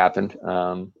basically what happened.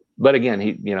 But again,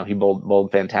 he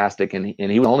bowled fantastic, and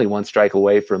he was only one strike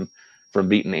away from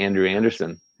beating Andrew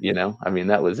Anderson.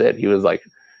 That was it. He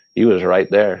was right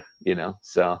there.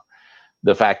 So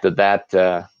the fact that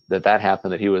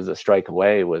happened, that he was a strike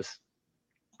away, was,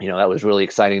 that was really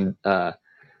exciting,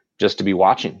 just to be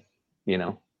watching.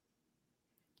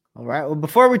 All right. Well,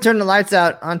 before we turn the lights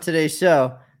out on today's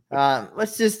show,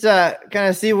 let's just kind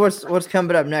of see what's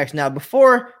coming up next. Now,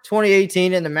 before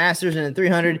 2018 in the Masters and the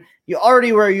 300, you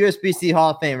already were a USBC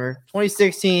Hall of Famer.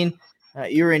 2016,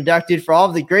 you were inducted for all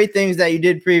of the great things that you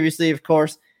did previously, of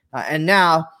course, and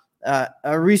now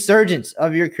a resurgence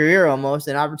of your career, almost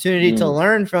an opportunity to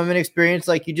learn from an experience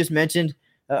like you just mentioned,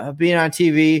 being on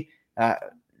TV.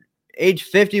 Age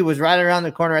 50 was right around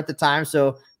the corner at the time,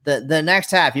 so the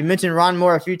next half. You mentioned Ron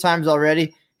Moore a few times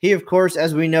already. He, of course,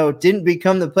 as we know, didn't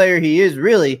become the player he is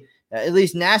really, at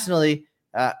least nationally,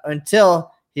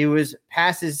 until he was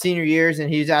past his senior years,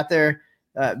 and he's out there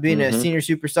being a senior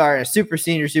superstar and a super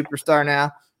senior superstar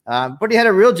now. But he had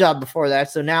a real job before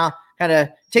that, so now kind of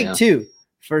take two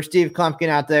for Steve Kloempken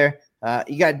out there.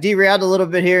 You got derailed a little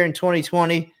bit here in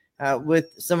 2020 with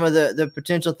some of the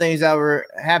potential things that were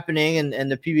happening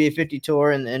and the PBA 50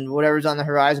 tour and whatever's on the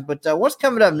horizon. But what's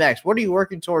coming up next? What are you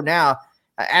working toward now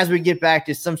as we get back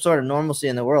to some sort of normalcy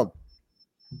in the world?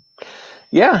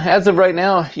 Yeah, as of right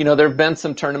now, there have been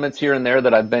some tournaments here and there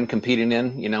that I've been competing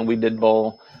in. We did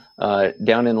bowl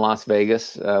down in Las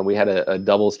Vegas. We had a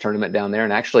doubles tournament down there,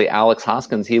 and actually Alex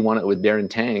Hoskins, he won it with Darren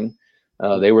Tang.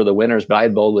 They were the winners, but I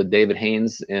had bowled with David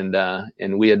Haynes, and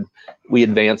we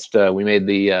advanced. We made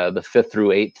the 5th through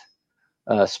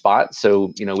 8th spot,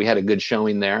 so we had a good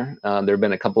showing there. There have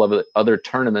been a couple of other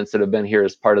tournaments that have been here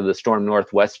as part of the Storm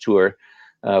Northwest Tour,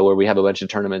 where we have a bunch of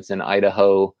tournaments in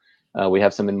Idaho. We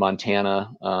have some in Montana.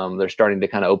 They're starting to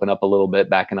kind of open up a little bit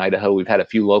back in Idaho. We've had a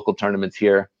few local tournaments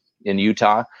here in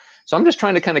Utah. So I'm just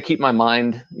trying to kind of keep my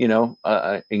mind,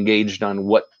 engaged on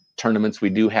what tournaments we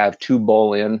do have to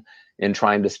bowl in, and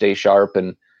trying to stay sharp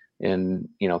and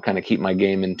kind of keep my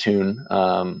game in tune.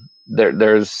 There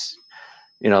was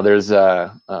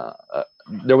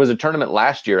a tournament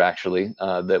last year actually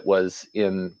that was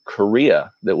in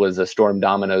Korea that was a Storm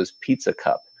Domino's Pizza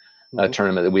Cup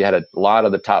tournament that we had a lot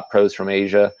of the top pros from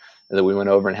Asia that we went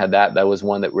over and had. That was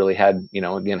one that really had,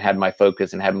 again, had my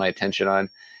focus and had my attention on.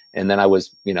 And then I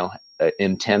was,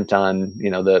 intent on,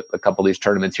 a couple of these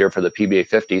tournaments here for the PBA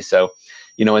 50. So,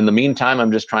 in the meantime,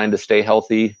 I'm just trying to stay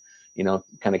healthy,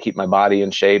 kind of keep my body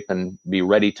in shape and be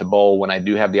ready to bowl when I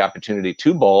do have the opportunity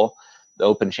to bowl the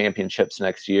Open Championships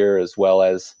next year, as well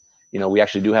as, we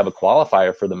actually do have a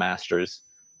qualifier for the Masters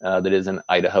that is in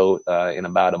Idaho in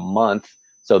about a month.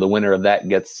 So the winner of that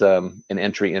gets an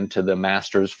entry into the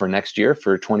Masters for next year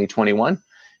for 2021.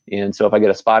 And so if I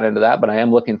get a spot into that, but I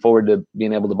am looking forward to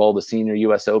being able to bowl the Senior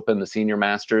US Open, the Senior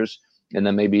Masters, and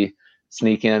then maybe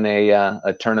sneak in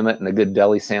a tournament and a good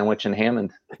deli sandwich in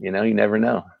Hammond. You never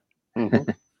know.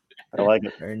 I like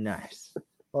it. Very nice.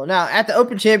 Well, now at the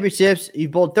Open Championships, you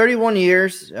bowled 31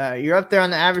 years. You're up there on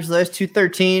the average list.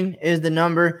 213 is the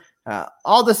number.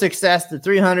 All the success, the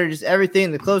 300, just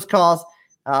everything, the close calls.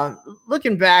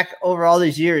 Looking back over all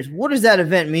these years, what does that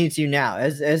event mean to you now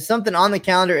as something on the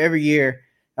calendar every year,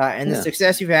 and the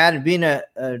success you've had and being a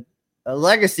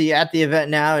legacy at the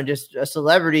event now and just a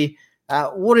celebrity?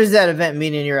 What does that event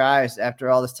mean in your eyes after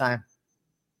all this time?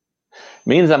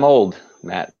 Means I'm old,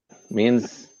 Matt.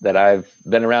 Means that I've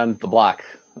been around the block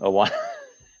a while.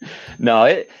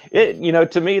 No,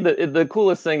 to me, the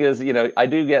coolest thing is, I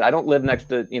don't live next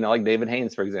to, like David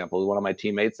Haynes, for example, one of my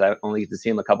teammates. I only get to see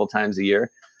him a couple times a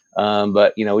year.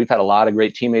 But, we've had a lot of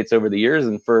great teammates over the years.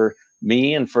 And for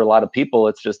me and for a lot of people,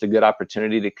 it's just a good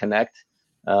opportunity to connect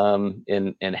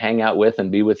and hang out with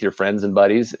and be with your friends and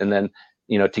buddies. And then,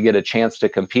 to get a chance to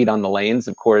compete on the lanes.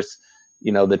 Of course,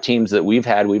 the teams that we've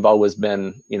had, we've always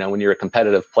been, when you're a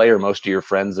competitive player, most of your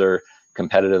friends are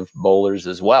competitive bowlers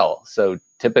as well. So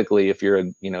typically if you're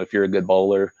a good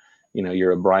bowler,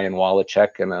 you're a Brian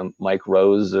Wallachek and a Mike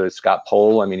Rose or Scott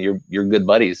Pohl. I mean, you're good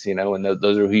buddies, and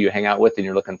those are who you hang out with, and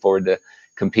you're looking forward to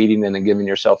competing and then giving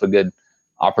yourself a good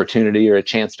opportunity or a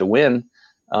chance to win.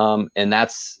 And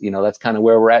that's kind of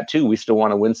where we're at too. We still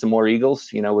want to win some more Eagles.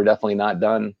 We're definitely not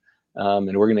done.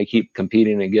 And we're going to keep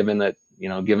competing and giving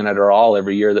it our all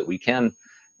every year that we can.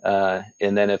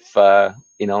 And then if,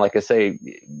 like I say,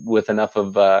 with enough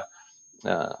of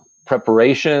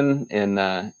preparation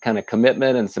and kind of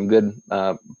commitment and some good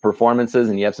performances,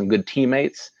 and you have some good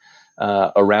teammates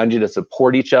around you to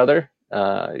support each other,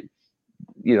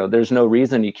 there's no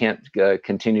reason you can't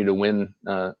continue to win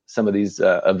some of these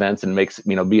events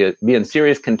and be in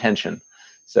serious contention.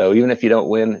 So even if you don't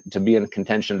win, to be in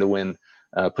contention to win,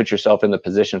 put yourself in the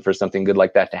position for something good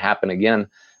like that to happen again.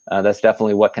 That's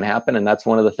definitely what can happen. And that's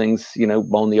one of the things,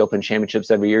 bowling the Open Championships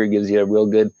every year gives you a real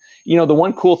good, the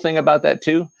one cool thing about that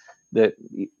too, that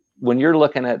when you're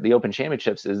looking at the Open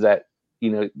Championships is that,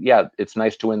 it's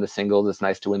nice to win the singles, it's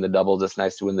nice to win the doubles, it's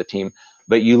nice to win the team,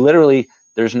 but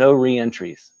there's no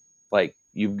re-entries. Like,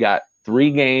 you've got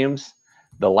 3 games,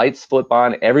 the lights flip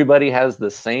on, everybody has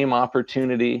the same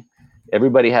opportunity.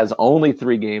 Everybody has only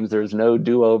 3 games. There's no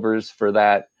do-overs for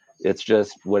that. It's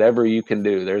just whatever you can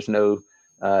do. There's no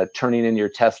turning in your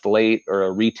test late or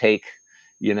a retake.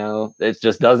 It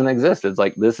just doesn't exist. It's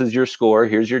like, this is your score.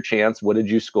 Here's your chance. What did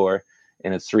you score?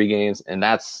 And it's 3 games. And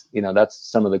that's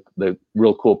some of the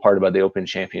real cool part about the Open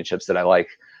Championships that I like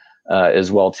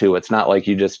as well too. It's not like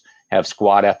you just have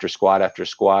squad after squad after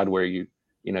squad where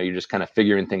you're just kind of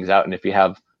figuring things out. And if you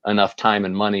have enough time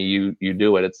and money, you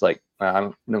do it. It's like,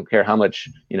 I don't care how much,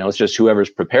 it's just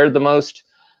whoever's prepared the most,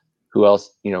 who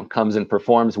else, comes and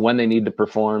performs when they need to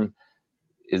perform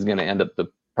is going to end up the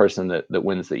person that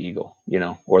wins the Eagle,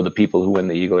 or the people who win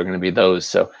the Eagle are going to be those.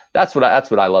 So that's what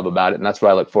I love about it. And that's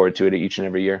what I look forward to each and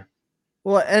every year.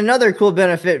 Well, and another cool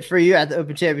benefit for you at the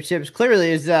Open Championships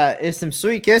clearly is some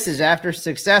sweet kisses after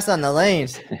success on the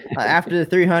lanes. After the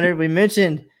 300, we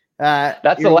mentioned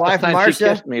that's the last time Marcia. She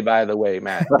kissed me, by the way,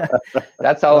 Matt.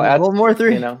 That's all. Bowlmore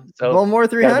 300.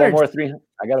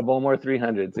 I got a Bowlmore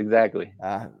 300s, exactly.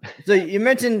 So you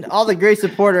mentioned all the great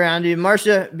support around you.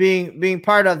 Marcia being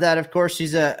part of that, of course,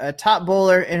 she's a top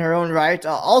bowler in her own right.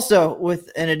 Also,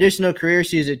 with an additional career,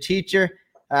 she's a teacher.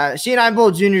 She and I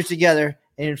bowled juniors together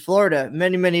in Florida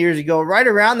many, many years ago, right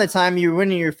around the time you were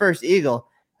winning your first Eagle.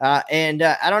 And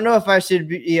I don't know if I should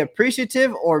be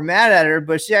appreciative or mad at her,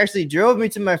 but she actually drove me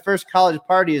to my first college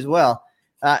party as well.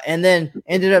 And then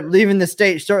ended up leaving the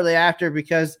state shortly after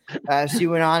because she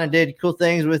went on and did cool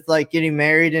things with like getting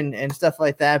married and stuff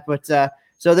like that. But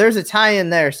so there's a tie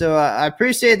in there. So I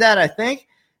appreciate that, I think.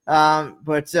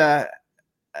 But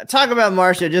talk about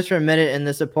Marcia just for a minute and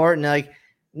the support. And like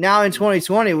now in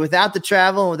 2020, without the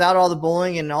travel and without all the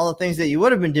bowling and all the things that you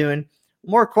would have been doing,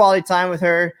 more quality time with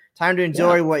her, time to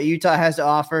enjoy what Utah has to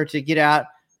offer, to get out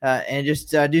and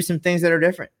just do some things that are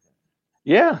different.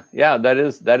 Yeah, that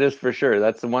is for sure.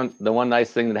 That's the one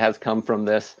nice thing that has come from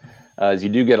this is you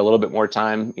do get a little bit more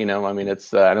time. I mean,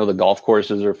 it's I know the golf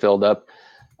courses are filled up,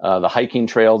 the hiking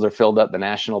trails are filled up, the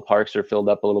national parks are filled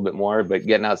up a little bit more. But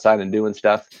getting outside and doing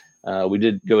stuff, we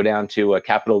did go down to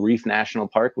Capitol Reef National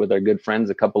Park with our good friends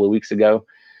a couple of weeks ago,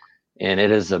 and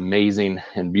it is amazing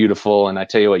and beautiful. And I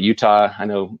tell you what, Utah, I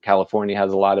know California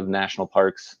has a lot of national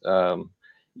parks.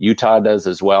 Utah does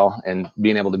as well, and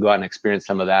being able to go out and experience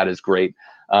some of that is great.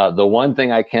 The one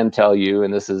thing I can tell you,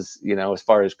 and this is, as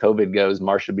far as COVID goes,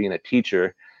 Marcia being a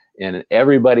teacher, and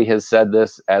everybody has said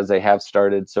this as they have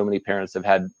started, so many parents have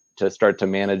had to start to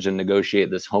manage and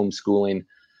negotiate this homeschooling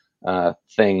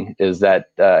thing, is that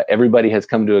everybody has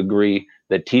come to agree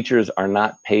that teachers are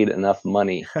not paid enough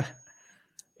money.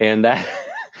 And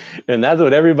that's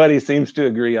what everybody seems to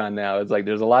agree on now. It's like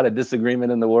there's a lot of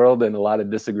disagreement in the world and a lot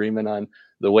of disagreement on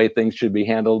the way things should be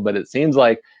handled. But it seems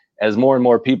like as more and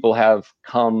more people have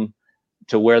come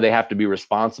to where they have to be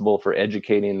responsible for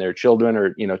educating their children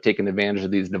or, taking advantage of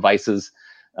these devices,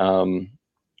 be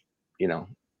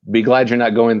glad you're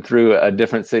not going through a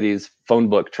different city's phone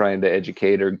book trying to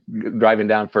educate, or driving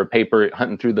down for a paper,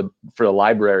 hunting for the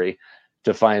library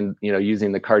to find,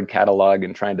 using the card catalog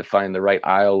and trying to find the right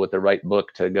aisle with the right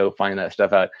book to go find that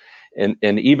stuff out. And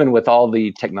even with all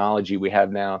the technology we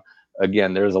have now,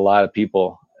 again, there's a lot of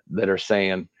people that are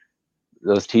saying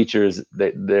those teachers,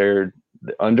 they're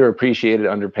underappreciated,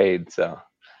 underpaid. So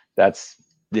that's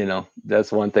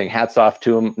one thing. Hats off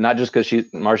to them, not just because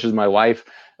Marsha's my wife,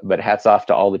 but hats off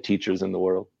to all the teachers in the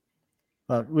world.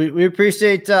 Well, we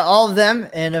appreciate all of them.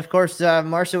 And of course,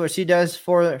 Marsha, what she does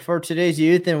for today's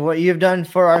youth and what you've done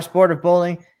for our sport of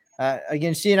bowling.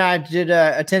 Again, she and I did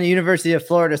attend the University of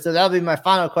Florida. So that'll be my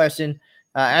final question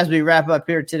as we wrap up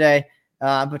here today.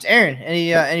 But Aaron,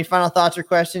 any final thoughts or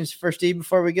questions for Steve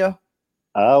before we go?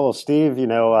 Well, Steve,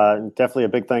 definitely a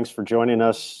big thanks for joining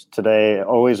us today.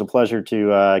 Always a pleasure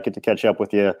to get to catch up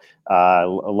with you. I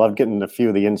love getting a few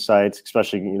of the insights,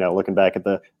 especially, looking back at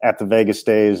the Vegas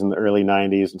days in the early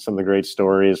 90s and some of the great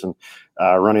stories, and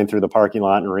running through the parking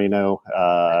lot in Reno.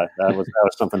 That was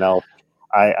something else.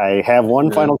 I have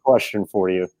one final question for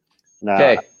you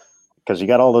now, because you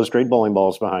got all those great bowling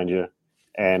balls behind you,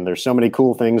 and there's so many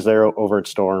cool things there over at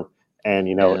Storm. And,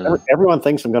 everyone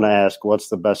thinks I'm going to ask, what's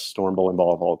the best Storm bowling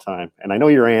ball of all time? And I know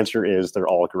your answer is they're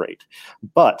all great.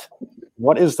 But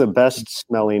what is the best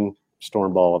smelling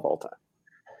Storm ball of all time?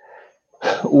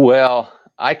 Well,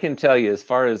 I can tell you as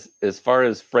far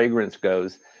as fragrance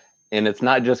goes, and it's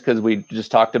not just because we just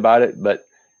talked about it, but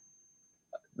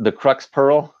the Crux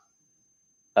Pearl,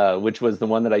 which was the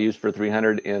one that I used for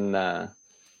 300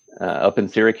 up in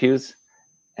Syracuse,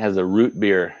 has a root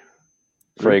beer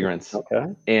fragrance. Okay.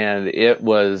 And it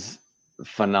was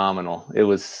phenomenal. It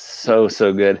was so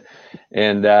good.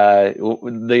 And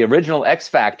the original X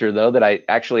Factor, though, that I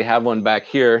actually have one back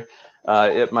here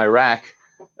at my rack,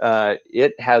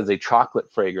 it has a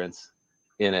chocolate fragrance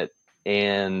in it,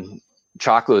 and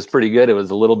chocolate was pretty good. It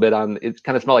was a little bit it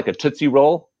kind of smelled like a Tootsie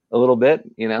Roll a little bit,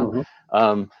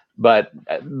 Mm-hmm. But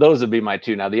those would be my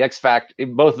two. Now the X Factor,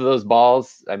 both of those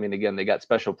balls, I mean, again, they got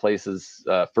special places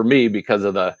for me because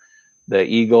of the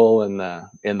Eagle and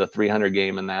the 300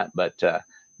 game and that,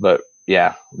 but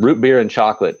yeah, root beer and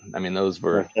chocolate. I mean, those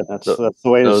were that's the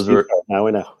way those were. Now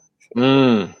we know.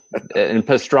 And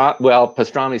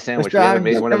pastrami sandwich. We haven't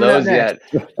made one of those yet.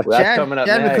 Well, that's coming up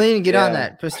Chad next. McLean, get on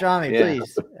that pastrami,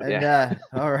 please. And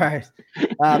all right.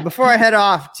 Before I head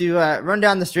off to run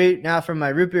down the street now from my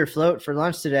root beer float for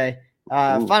lunch today.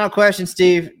 Final question,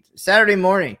 Steve. Saturday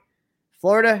morning,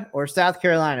 Florida or South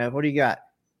Carolina? What do you got?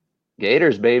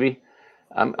 Gators, baby.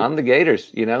 I'm the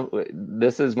Gators.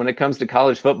 This is when it comes to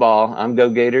college football. I'm go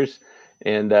Gators,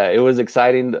 and it was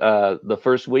exciting the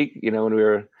first week.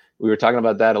 When we were talking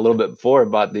about that a little bit before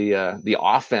about the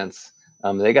offense.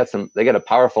 They got a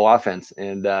powerful offense,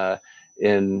 and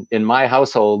in my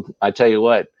household, I tell you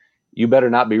what, you better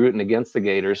not be rooting against the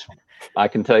Gators. I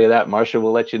can tell you that. Marsha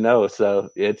will let you know. So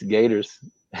it's Gators.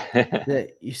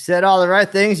 You said all the right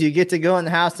things. You get to go in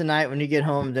the house tonight when you get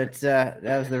home. That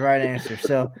was the right answer.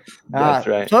 So, that's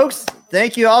right, folks.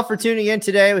 Thank you all for tuning in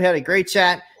today. We had a great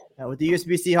chat with the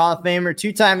USBC Hall of Famer,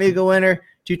 two-time Eagle winner,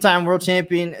 two-time world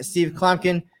champion Steve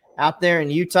Kloempken out there in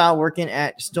Utah working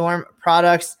at Storm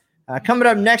Products. Coming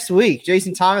up next week,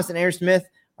 Jason Thomas and Aaron Smith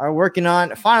are working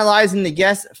on finalizing the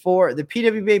guests for the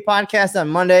PWBA podcast on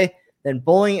Monday, then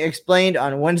Bowling Explained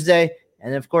on Wednesday,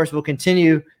 and of course we'll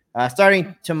continue.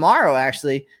 Starting tomorrow,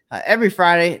 actually, every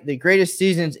Friday, the greatest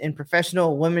seasons in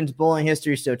professional women's bowling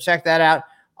history. So check that out.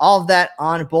 All of that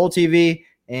on Bowl TV.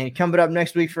 And coming up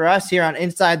next week for us here on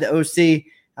Inside the OC,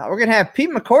 we're going to have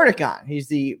Pete McCordick on. He's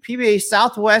the PBA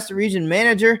Southwest Region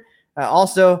Manager.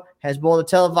 Also has bowled a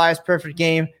televised perfect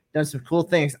game, done some cool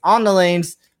things on the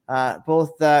lanes,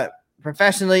 both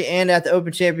professionally and at the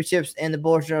Open Championships and the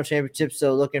Bowlers Journal Championships.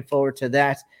 So looking forward to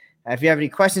that. If you have any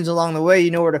questions along the way,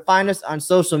 you know where to find us on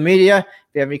social media.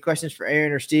 If you have any questions for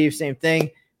Aaron or Steve, same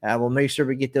thing. We'll make sure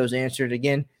we get those answered.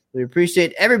 Again, we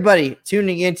appreciate everybody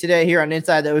tuning in today here on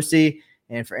Inside the OC.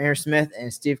 And for Aaron Smith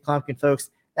and Steve Kloempken,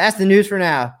 folks, that's the news for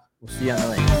now. We'll see you on the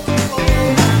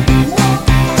lane.